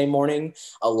Sunday morning,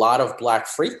 a lot of Black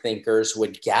free thinkers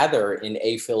would gather in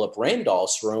A. Philip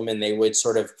Randolph's room, and they would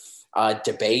sort of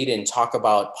debate and talk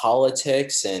about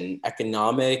politics and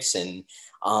economics and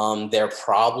their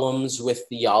problems with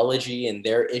theology and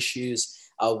their issues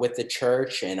with the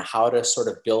church, and how to sort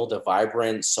of build a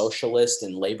vibrant socialist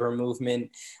and labor movement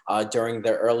during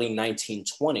the early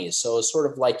 1920s. So it's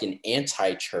sort of like an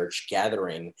anti-church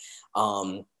gathering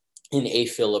in A.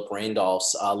 Philip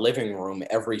Randolph's living room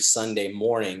every Sunday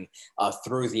morning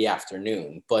through the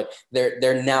afternoon. But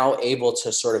they're now able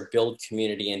to sort of build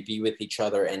community and be with each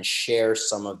other and share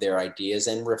some of their ideas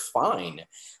and refine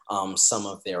some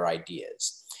of their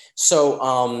ideas.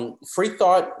 So free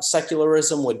thought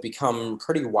secularism would become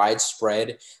pretty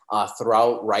widespread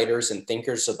throughout writers and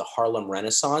thinkers of the Harlem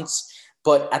Renaissance.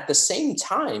 But at the same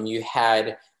time, you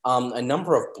had a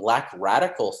number of Black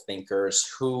radical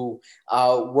thinkers who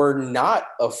were not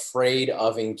afraid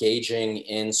of engaging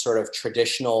in sort of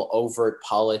traditional overt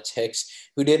politics,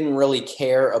 who didn't really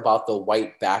care about the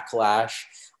white backlash,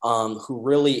 who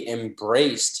really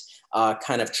embraced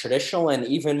kind of traditional and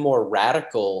even more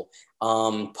radical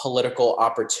political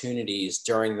opportunities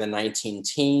during the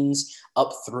 19-teens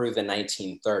up through the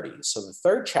 1930s. So the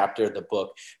third chapter of the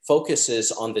book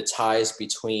focuses on the ties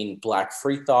between Black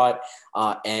free thought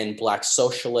and Black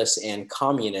socialists and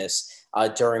communists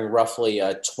during roughly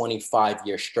a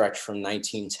 25-year stretch from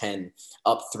 1910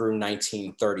 up through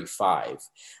 1935.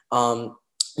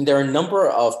 There are a number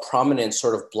of prominent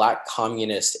sort of Black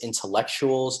communist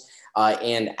intellectuals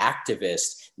and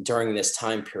activist during this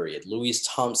time period. Louise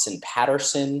Thompson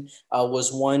Patterson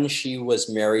was one. She was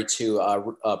married to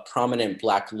a prominent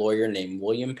Black lawyer named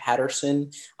William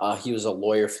Patterson. He was a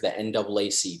lawyer for the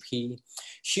NAACP.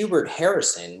 Hubert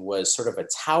Harrison was sort of a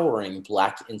towering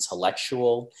Black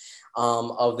intellectual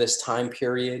of this time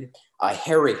period.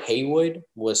 Harry Haywood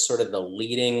was sort of the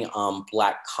leading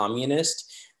Black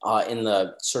communist in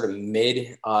the sort of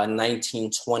mid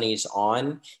 1920s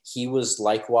on. He was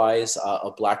likewise a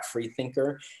Black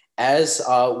freethinker, as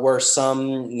were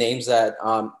some names that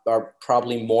are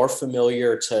probably more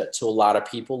familiar to a lot of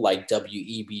people, like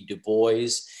W.E.B. Du Bois,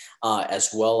 as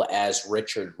well as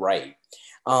Richard Wright.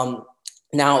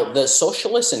 Now, the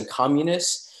socialists and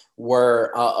communists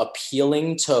were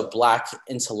appealing to Black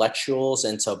intellectuals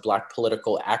and to Black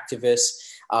political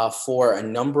activists for a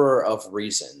number of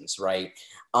reasons, right?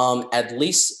 At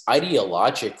least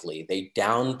ideologically, they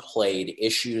downplayed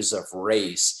issues of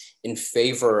race in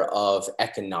favor of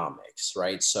economics,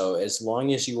 right? So as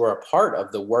long as you were a part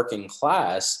of the working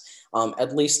class,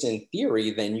 at least in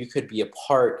theory, then you could be a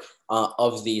part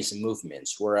of these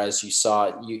movements. Whereas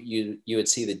you would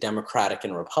see the Democratic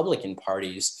and Republican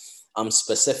parties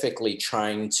specifically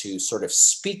trying to sort of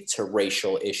speak to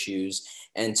racial issues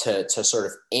and to sort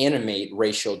of animate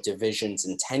racial divisions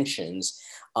and tensions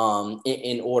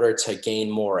in order to gain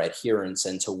more adherents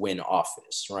and to win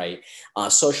office, right?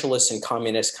 Socialists and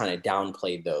communists kind of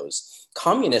downplayed those.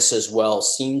 Communists as well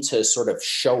seem to sort of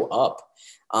show up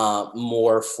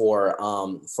more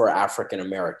for African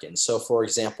Americans. So, for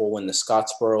example, when the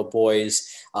Scottsboro Boys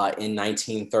in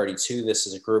 1932, this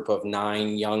is a group of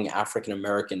 9 young African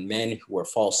American men who were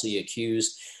falsely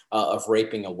accused of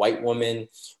raping a white woman.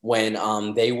 When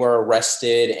they were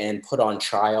arrested and put on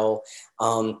trial,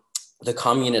 the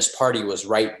Communist Party was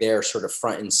right there, sort of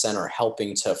front and center,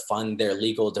 helping to fund their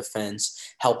legal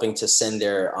defense, helping to send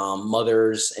their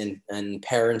mothers and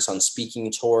parents on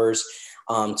speaking tours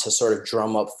to sort of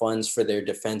drum up funds for their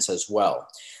defense as well.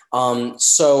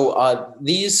 So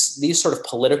these sort of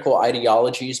political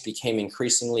ideologies became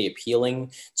increasingly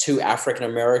appealing to African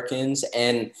Americans,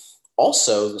 and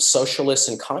also socialists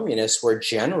and communists were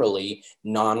generally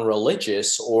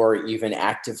non-religious or even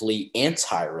actively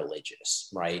anti-religious,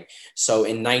 right? So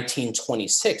in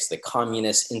 1926, the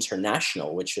Communist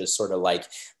International, which is sort of like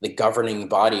the governing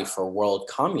body for world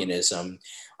communism,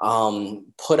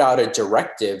 put out a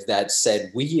directive that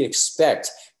said, we expect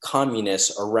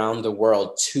communists around the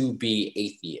world to be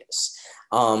atheists.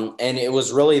 And it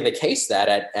was really the case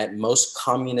that at most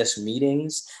communist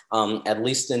meetings, at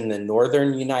least in the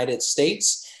northern United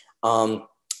States,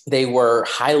 they were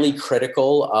highly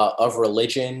critical of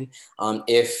religion.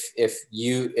 If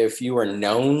you were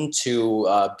known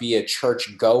to be a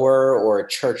church goer or a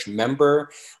church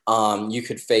member, you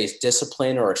could face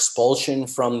discipline or expulsion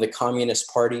from the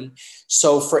Communist Party.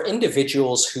 So for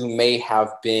individuals who may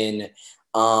have been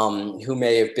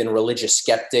religious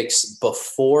skeptics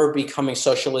before becoming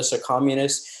socialists or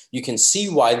communists, you can see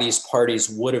why these parties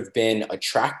would have been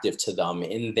attractive to them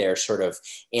in their sort of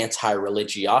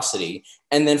anti-religiosity.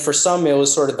 And then for some, it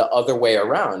was sort of the other way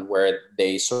around, where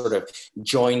they sort of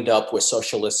joined up with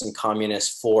socialists and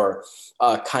communists for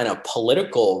kind of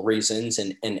political reasons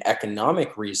and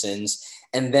economic reasons,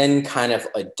 and then kind of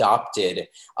adopted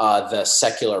the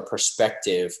secular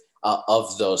perspective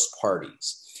of those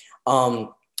parties.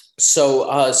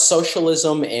 So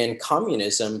socialism and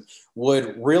communism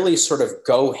would really sort of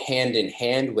go hand in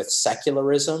hand with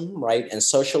secularism, right? And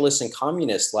socialists and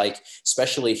communists, like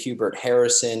especially Hubert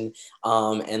Harrison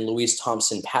and Louise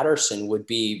Thompson Patterson, would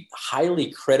be highly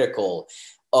critical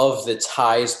of the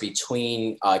ties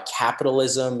between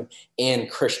capitalism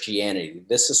and Christianity.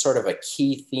 This is sort of a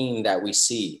key theme that we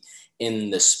see in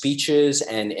the speeches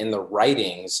and in the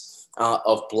writings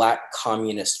of Black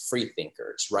communist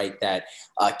freethinkers, right? That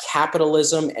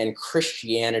capitalism and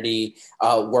Christianity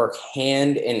work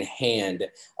hand in hand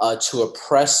to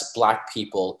oppress Black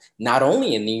people, not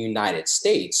only in the United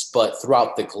States, but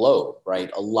throughout the globe,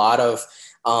 right? A lot of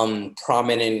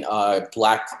prominent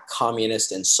Black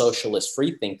communist and socialist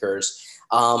freethinkers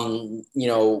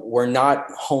were not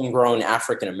homegrown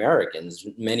African Americans.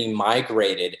 Many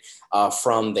migrated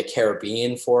from the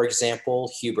Caribbean, for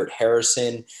example. Hubert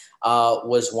Harrison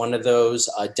was one of those.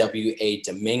 W.A.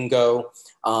 Domingo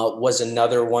was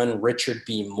another one. Richard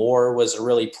B. Moore was a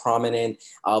really prominent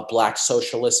Black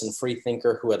socialist and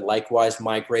freethinker who had likewise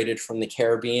migrated from the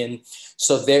Caribbean.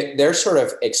 So they're sort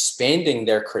of expanding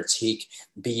their critique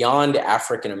beyond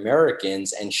African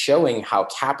Americans and showing how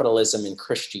capitalism and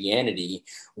Christianity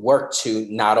work to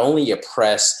not only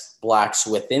oppress Blacks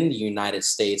within the United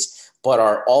States, but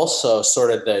are also sort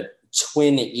of the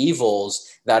twin evils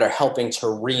that are helping to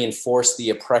reinforce the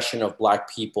oppression of Black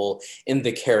people in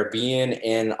the Caribbean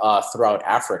and throughout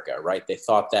Africa, right?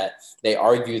 They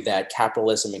argued that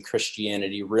capitalism and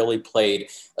Christianity really played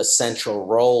a central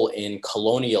role in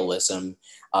colonialism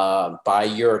by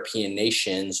European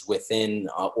nations within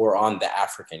or on the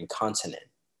African continent.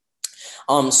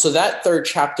 So that third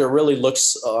chapter really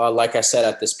looks, like I said,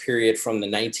 at this period from the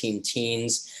 19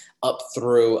 teens up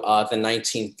through the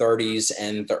 1930s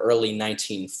and the early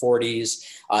 1940s,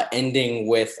 ending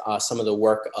with some of the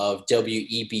work of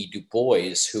W.E.B. Du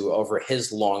Bois, who over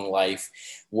his long life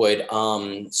would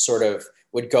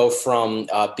would go from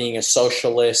being a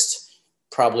socialist,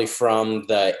 probably from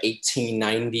the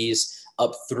 1890s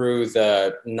up through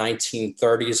the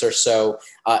 1930s or so.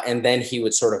 And then he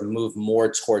would sort of move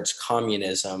more towards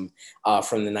communism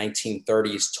from the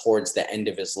 1930s towards the end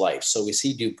of his life. So we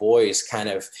see Du Bois kind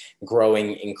of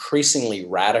growing increasingly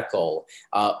radical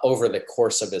over the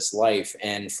course of his life.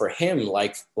 And for him,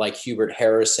 like Hubert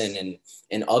Harrison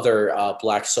and other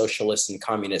Black socialist and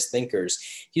communist thinkers,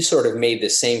 he sort of made the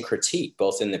same critique,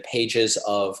 both in the pages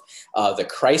of The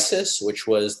Crisis, which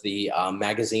was the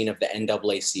magazine of the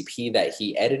NAACP that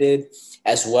he edited,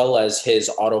 as well as his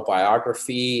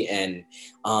autobiography and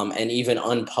even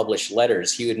unpublished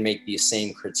letters. He would make these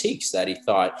same critiques that he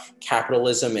thought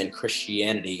capitalism and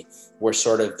Christianity were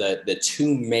sort of the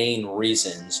two main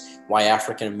reasons why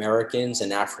African Americans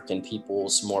and African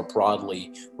peoples more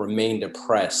broadly remained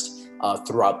oppressed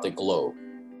throughout the globe.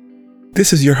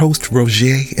 This is your host,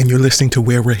 Roger, and you're listening to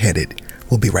Where We're Headed.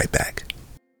 We'll be right back.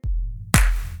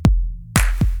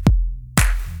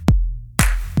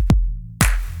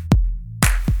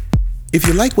 If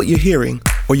you like what you're hearing,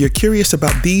 or you're curious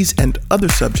about these and other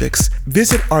subjects,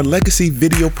 visit our Legacy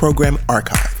Video Program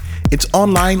Archive. It's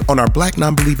online on our Black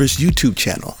Nonbelievers YouTube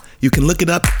channel. You can look it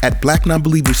up at Black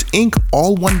Nonbelievers Inc.,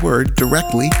 all one word,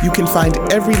 directly. You can find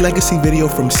every Legacy video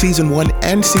from Season 1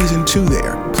 and Season 2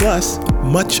 there, plus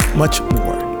much, much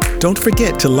more. Don't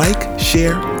forget to like,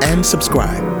 share, and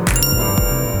subscribe.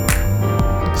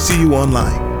 See you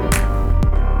online.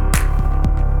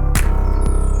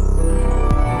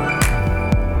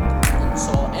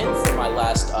 So I'll end for my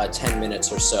last 10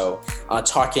 minutes or so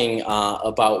talking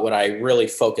about what I really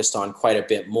focused on quite a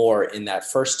bit more in that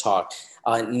first talk,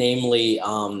 namely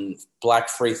Black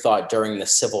free thought during the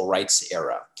civil rights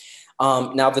era.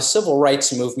 Now, the civil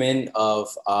rights movement of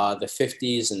the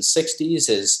 50s and 60s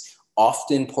is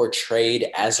often portrayed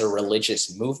as a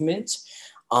religious movement.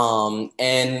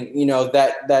 And, you know,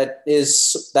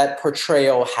 that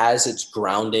portrayal has its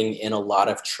grounding in a lot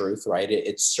of truth, right?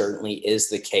 It certainly is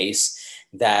the case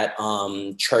that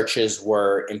churches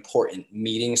were important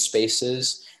meeting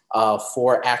spaces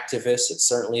for activists. It's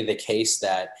certainly the case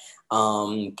that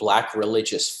Black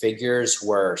religious figures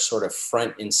were sort of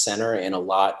front and center in a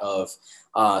lot of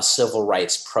civil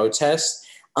rights protests.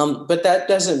 But that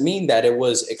doesn't mean that it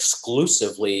was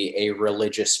exclusively a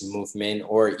religious movement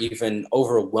or even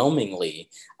overwhelmingly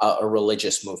a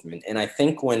religious movement. And I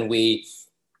think when we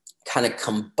kind of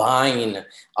combine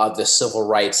the civil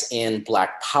rights and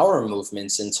Black power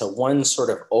movements into one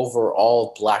sort of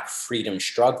overall Black freedom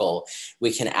struggle,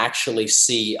 we can actually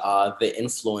see the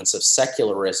influence of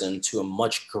secularism to a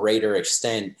much greater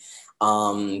extent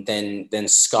than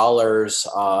scholars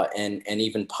and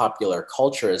even popular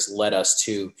culture has led us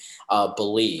to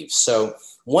believe. So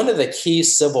one of the key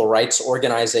civil rights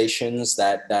organizations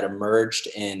that emerged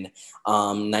in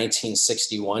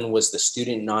 1961 was the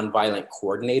Student Nonviolent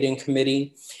Coordinating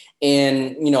Committee.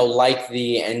 And, you know, like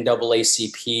the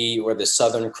NAACP or the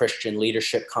Southern Christian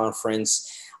Leadership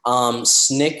Conference,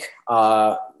 SNCC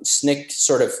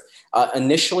sort of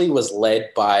initially was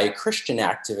led by Christian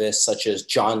activists such as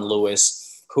John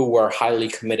Lewis, who were highly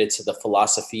committed to the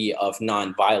philosophy of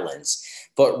nonviolence.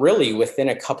 But really, within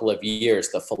a couple of years,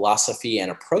 the philosophy and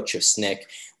approach of SNCC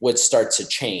would start to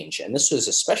change. And this was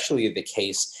especially the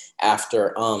case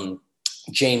after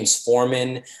James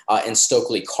Forman and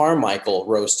Stokely Carmichael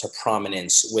rose to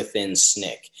prominence within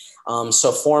SNCC.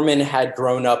 So Forman had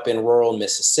grown up in rural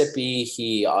Mississippi.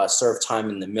 He served time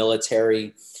in the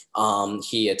military.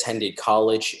 He attended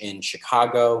college in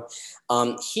Chicago.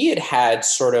 He had had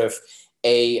sort of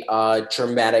a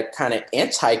dramatic kind of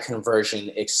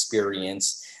anti-conversion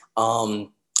experience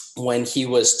when he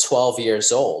was 12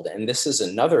 years old. And this is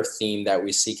another theme that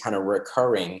we see kind of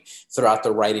recurring throughout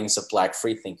the writings of Black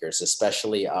freethinkers,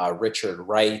 especially Richard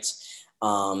Wright,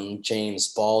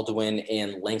 James Baldwin,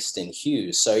 and Langston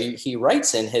Hughes. So he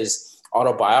writes in his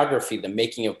autobiography, The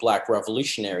Making of Black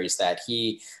Revolutionaries, that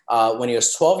he, when he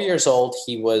was 12 years old,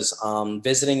 he was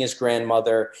visiting his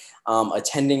grandmother,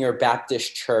 attending her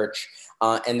Baptist church,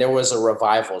 and there was a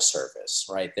revival service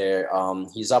right there.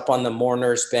 He's up on the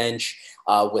mourner's bench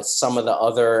with some of the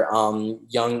other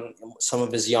some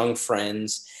of his young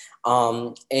friends.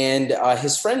 And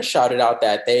his friends shouted out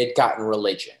that they had gotten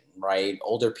religion, right?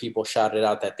 Older people shouted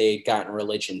out that they had gotten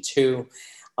religion too.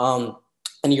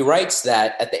 And he writes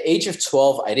that at the age of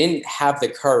 12, I didn't have the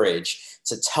courage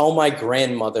to tell my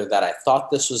grandmother that I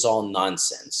thought this was all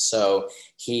nonsense. So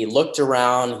he looked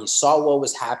around, he saw what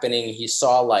was happening, he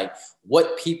saw like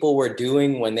what people were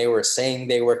doing when they were saying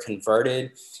they were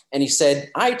converted. And he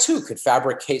said, I too could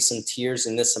fabricate some tears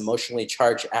in this emotionally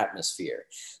charged atmosphere.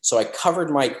 So I covered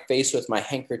my face with my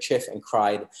handkerchief and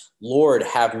cried, Lord,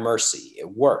 have mercy. It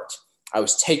worked. I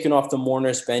was taken off the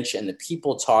mourner's bench, and the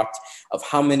people talked of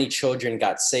how many children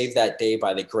got saved that day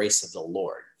by the grace of the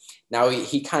Lord. Now,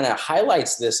 he kind of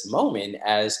highlights this moment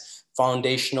as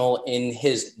foundational in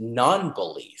his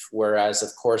non-belief, whereas,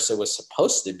 of course, it was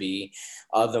supposed to be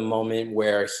the moment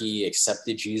where he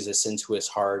accepted Jesus into his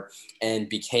heart and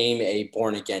became a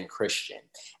born-again Christian.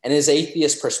 And his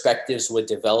atheist perspectives would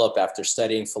develop after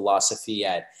studying philosophy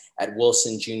at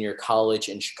Wilson Junior College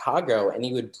in Chicago, and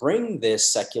he would bring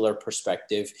this secular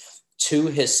perspective to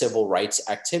his civil rights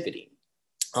activity.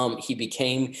 He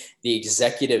became the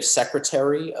executive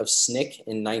secretary of SNCC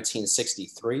in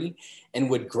 1963 and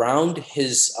would ground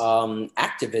his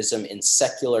activism in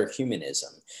secular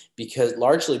humanism,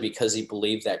 largely because he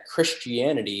believed that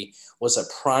Christianity was a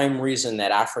prime reason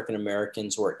that African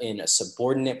Americans were in a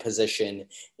subordinate position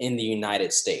in the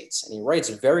United States. And he writes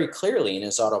very clearly in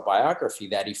his autobiography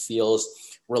that he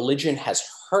feels religion has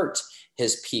hurt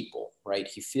his people, right?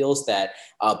 He feels that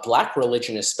Black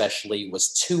religion especially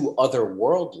was too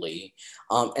otherworldly,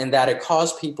 and that it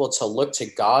caused people to look to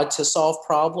God to solve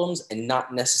problems and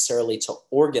not necessarily to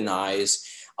organize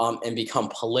and become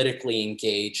politically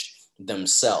engaged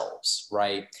themselves,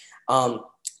 right?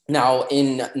 Now,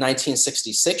 in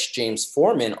 1966, James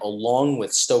Forman, along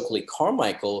with Stokely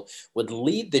Carmichael, would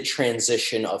lead the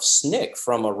transition of SNCC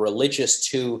from a religious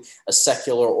to a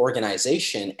secular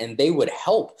organization, and they would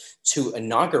help to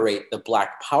inaugurate the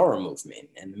Black Power movement.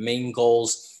 And the main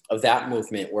goals of that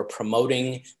movement were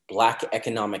promoting Black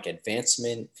economic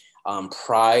advancement,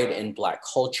 pride in Black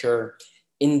culture,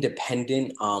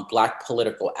 independent Black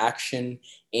political action,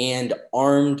 and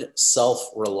armed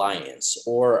self-reliance,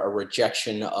 or a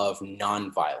rejection of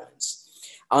nonviolence.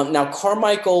 Now,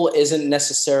 Carmichael isn't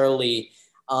necessarily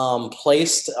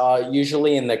placed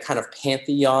usually in the kind of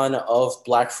pantheon of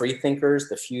Black freethinkers,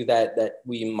 the few that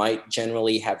we might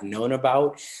generally have known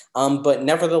about. But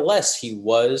nevertheless, he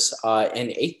was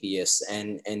an atheist,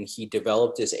 and he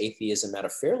developed his atheism at a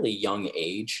fairly young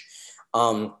age.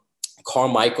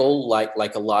 Carmichael,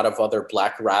 like a lot of other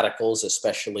Black radicals,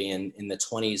 especially in the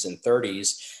 20s and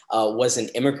 30s, was an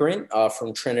immigrant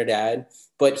from Trinidad,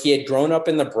 but he had grown up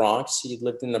in the Bronx. He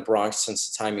lived in the Bronx since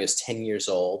the time he was 10 years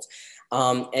old.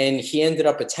 And he ended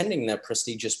up attending the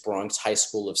prestigious Bronx High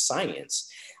School of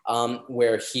Science,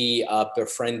 where he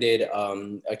befriended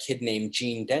a kid named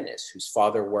Gene Dennis, whose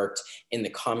father worked in the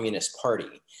Communist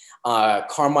Party.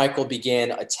 Carmichael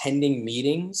began attending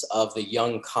meetings of the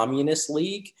Young Communist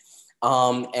League,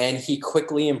 and he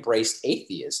quickly embraced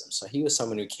atheism. So he was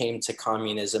someone who came to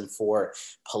communism for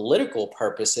political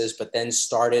purposes, but then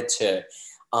started to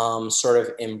sort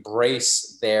of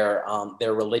embrace their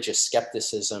religious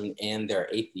skepticism and their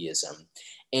atheism.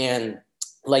 And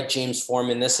like James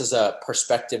Forman, this is a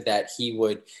perspective that he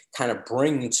would kind of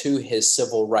bring to his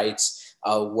civil rights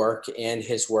work and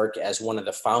his work as one of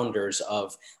the founders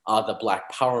of the Black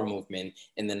Power movement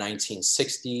in the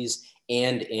 1960s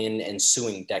and in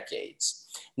ensuing decades.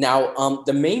 Now,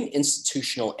 the main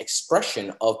institutional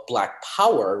expression of Black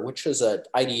Power, which was an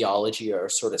ideology or a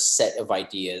sort of set of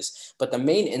ideas, but the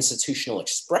main institutional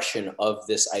expression of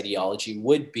this ideology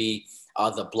would be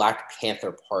the Black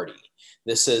Panther Party.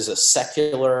 This is a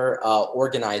secular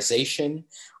organization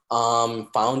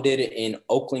founded in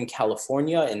Oakland,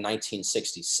 California in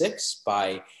 1966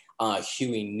 by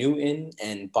Huey Newton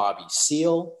and Bobby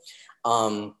Seale.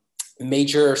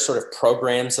 Major sort of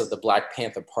programs of the Black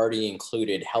Panther Party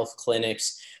included health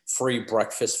clinics, free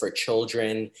breakfast for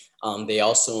children. They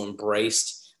also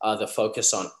embraced the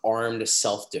focus on armed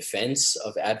self-defense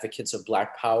of advocates of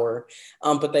Black power.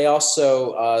 But they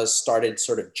also started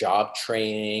sort of job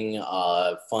training,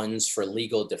 funds for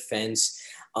legal defense,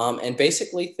 and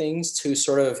basically things to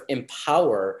sort of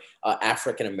empower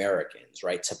African Americans,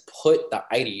 right? To put the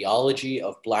ideology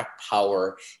of Black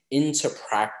power into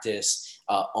practice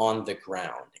on the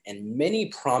ground. And many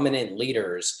prominent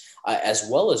leaders, as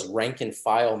well as rank and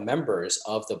file members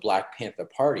of the Black Panther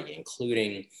Party,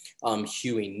 including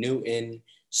Huey Newton,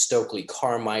 Stokely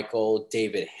Carmichael,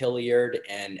 David Hilliard,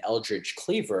 and Eldridge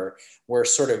Cleaver were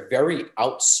sort of very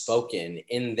outspoken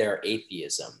in their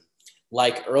atheism.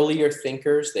 Like earlier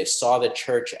thinkers, they saw the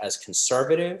church as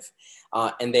conservative,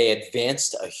 and they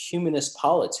advanced a humanist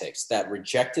politics that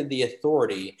rejected the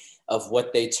authority of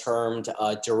what they termed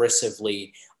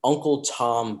derisively Uncle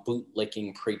Tom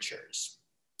bootlicking preachers.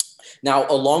 Now,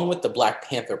 along with the Black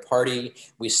Panther Party,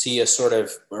 we see a sort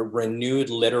of a renewed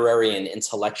literary and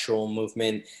intellectual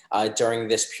movement during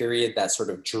this period that sort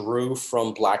of drew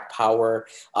from Black power.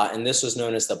 And this was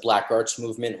known as the Black Arts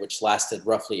Movement, which lasted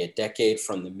roughly a decade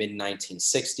from the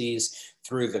mid-1960s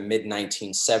through the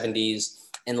mid-1970s.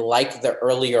 And like the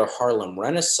earlier Harlem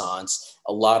Renaissance,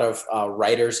 a lot of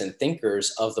writers and thinkers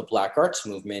of the Black Arts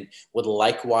Movement would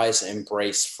likewise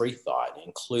embrace free thought,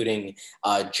 including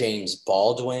James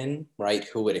Baldwin, right,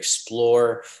 who would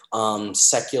explore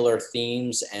secular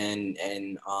themes and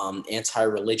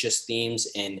anti-religious themes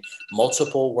in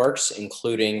multiple works,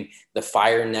 including The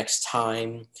Fire Next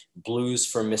Time, Blues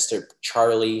for Mr.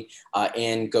 Charlie,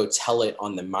 and Go Tell It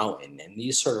on the Mountain. And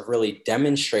these sort of really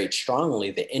demonstrate strongly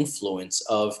the influence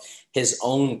of his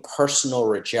own personal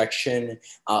rejection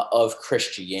of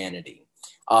Christianity.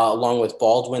 Along with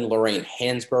Baldwin, Lorraine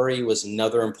Hansberry was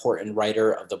another important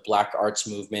writer of the Black Arts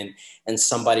Movement and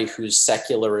somebody whose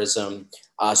secularism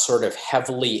sort of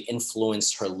heavily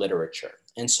influenced her literature.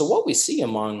 And so what we see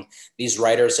among these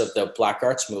writers of the Black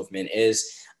Arts Movement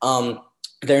is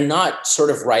they're not sort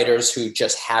of writers who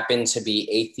just happen to be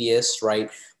atheists,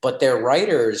 right? But they're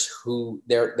writers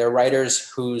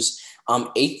whose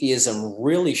atheism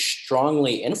really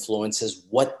strongly influences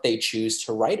what they choose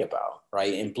to write about,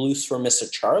 right? In Blues for Mr.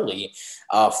 Charlie,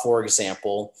 for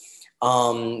example,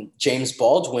 James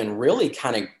Baldwin really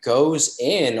kind of goes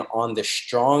in on the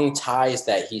strong ties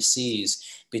that he sees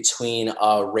between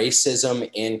racism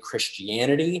and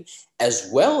Christianity, as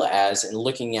well as in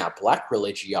looking at Black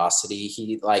religiosity.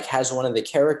 He has one of the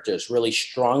characters really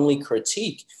strongly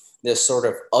critique this sort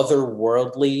of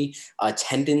otherworldly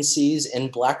tendencies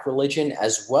in Black religion,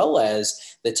 as well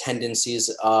as the tendencies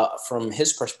from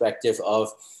his perspective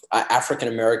of African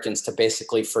Americans to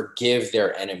basically forgive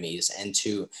their enemies and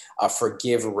to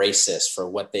forgive racists for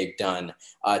what they've done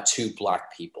to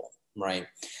Black people, right?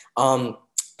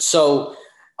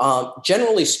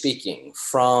 Generally speaking,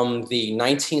 from the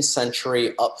 19th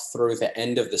century up through the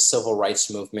end of the civil rights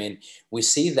movement, we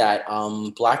see that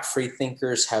Black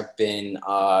freethinkers have been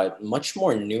much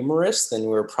more numerous than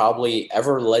we're probably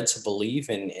ever led to believe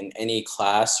in any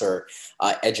class or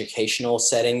educational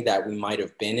setting that we might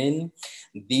have been in.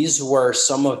 These were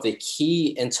some of the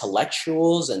key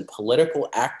intellectuals and political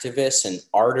activists and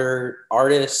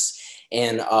artists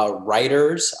and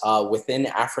writers within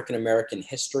African American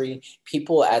history,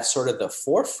 people at sort of the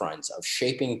forefront of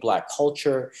shaping Black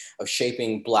culture, of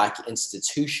shaping Black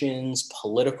institutions,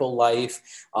 political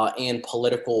life, and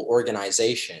political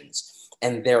organizations.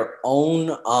 And their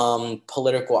own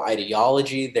political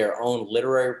ideology, their own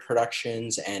literary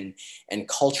productions and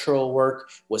cultural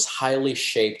work was highly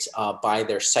shaped by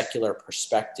their secular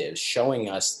perspectives, showing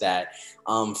us that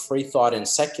free thought and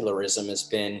secularism has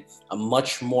been a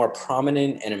much more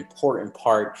prominent and important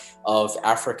part of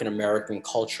African American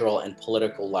cultural and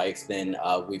political life than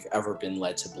we've ever been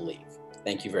led to believe.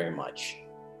 Thank you very much.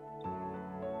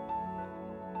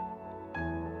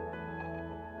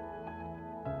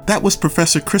 That was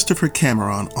Professor Christopher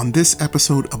Cameron on this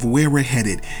episode of Where We're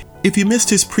Headed. If you missed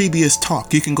his previous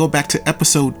talk, you can go back to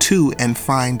episode 2 and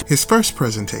find his first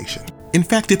presentation. In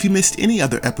fact, if you missed any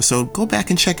other episode, go back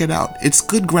and check it out. It's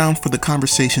good ground for the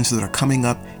conversations that are coming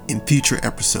up in future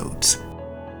episodes.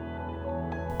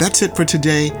 That's it for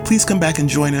today. Please come back and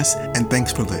join us, and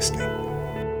thanks for listening.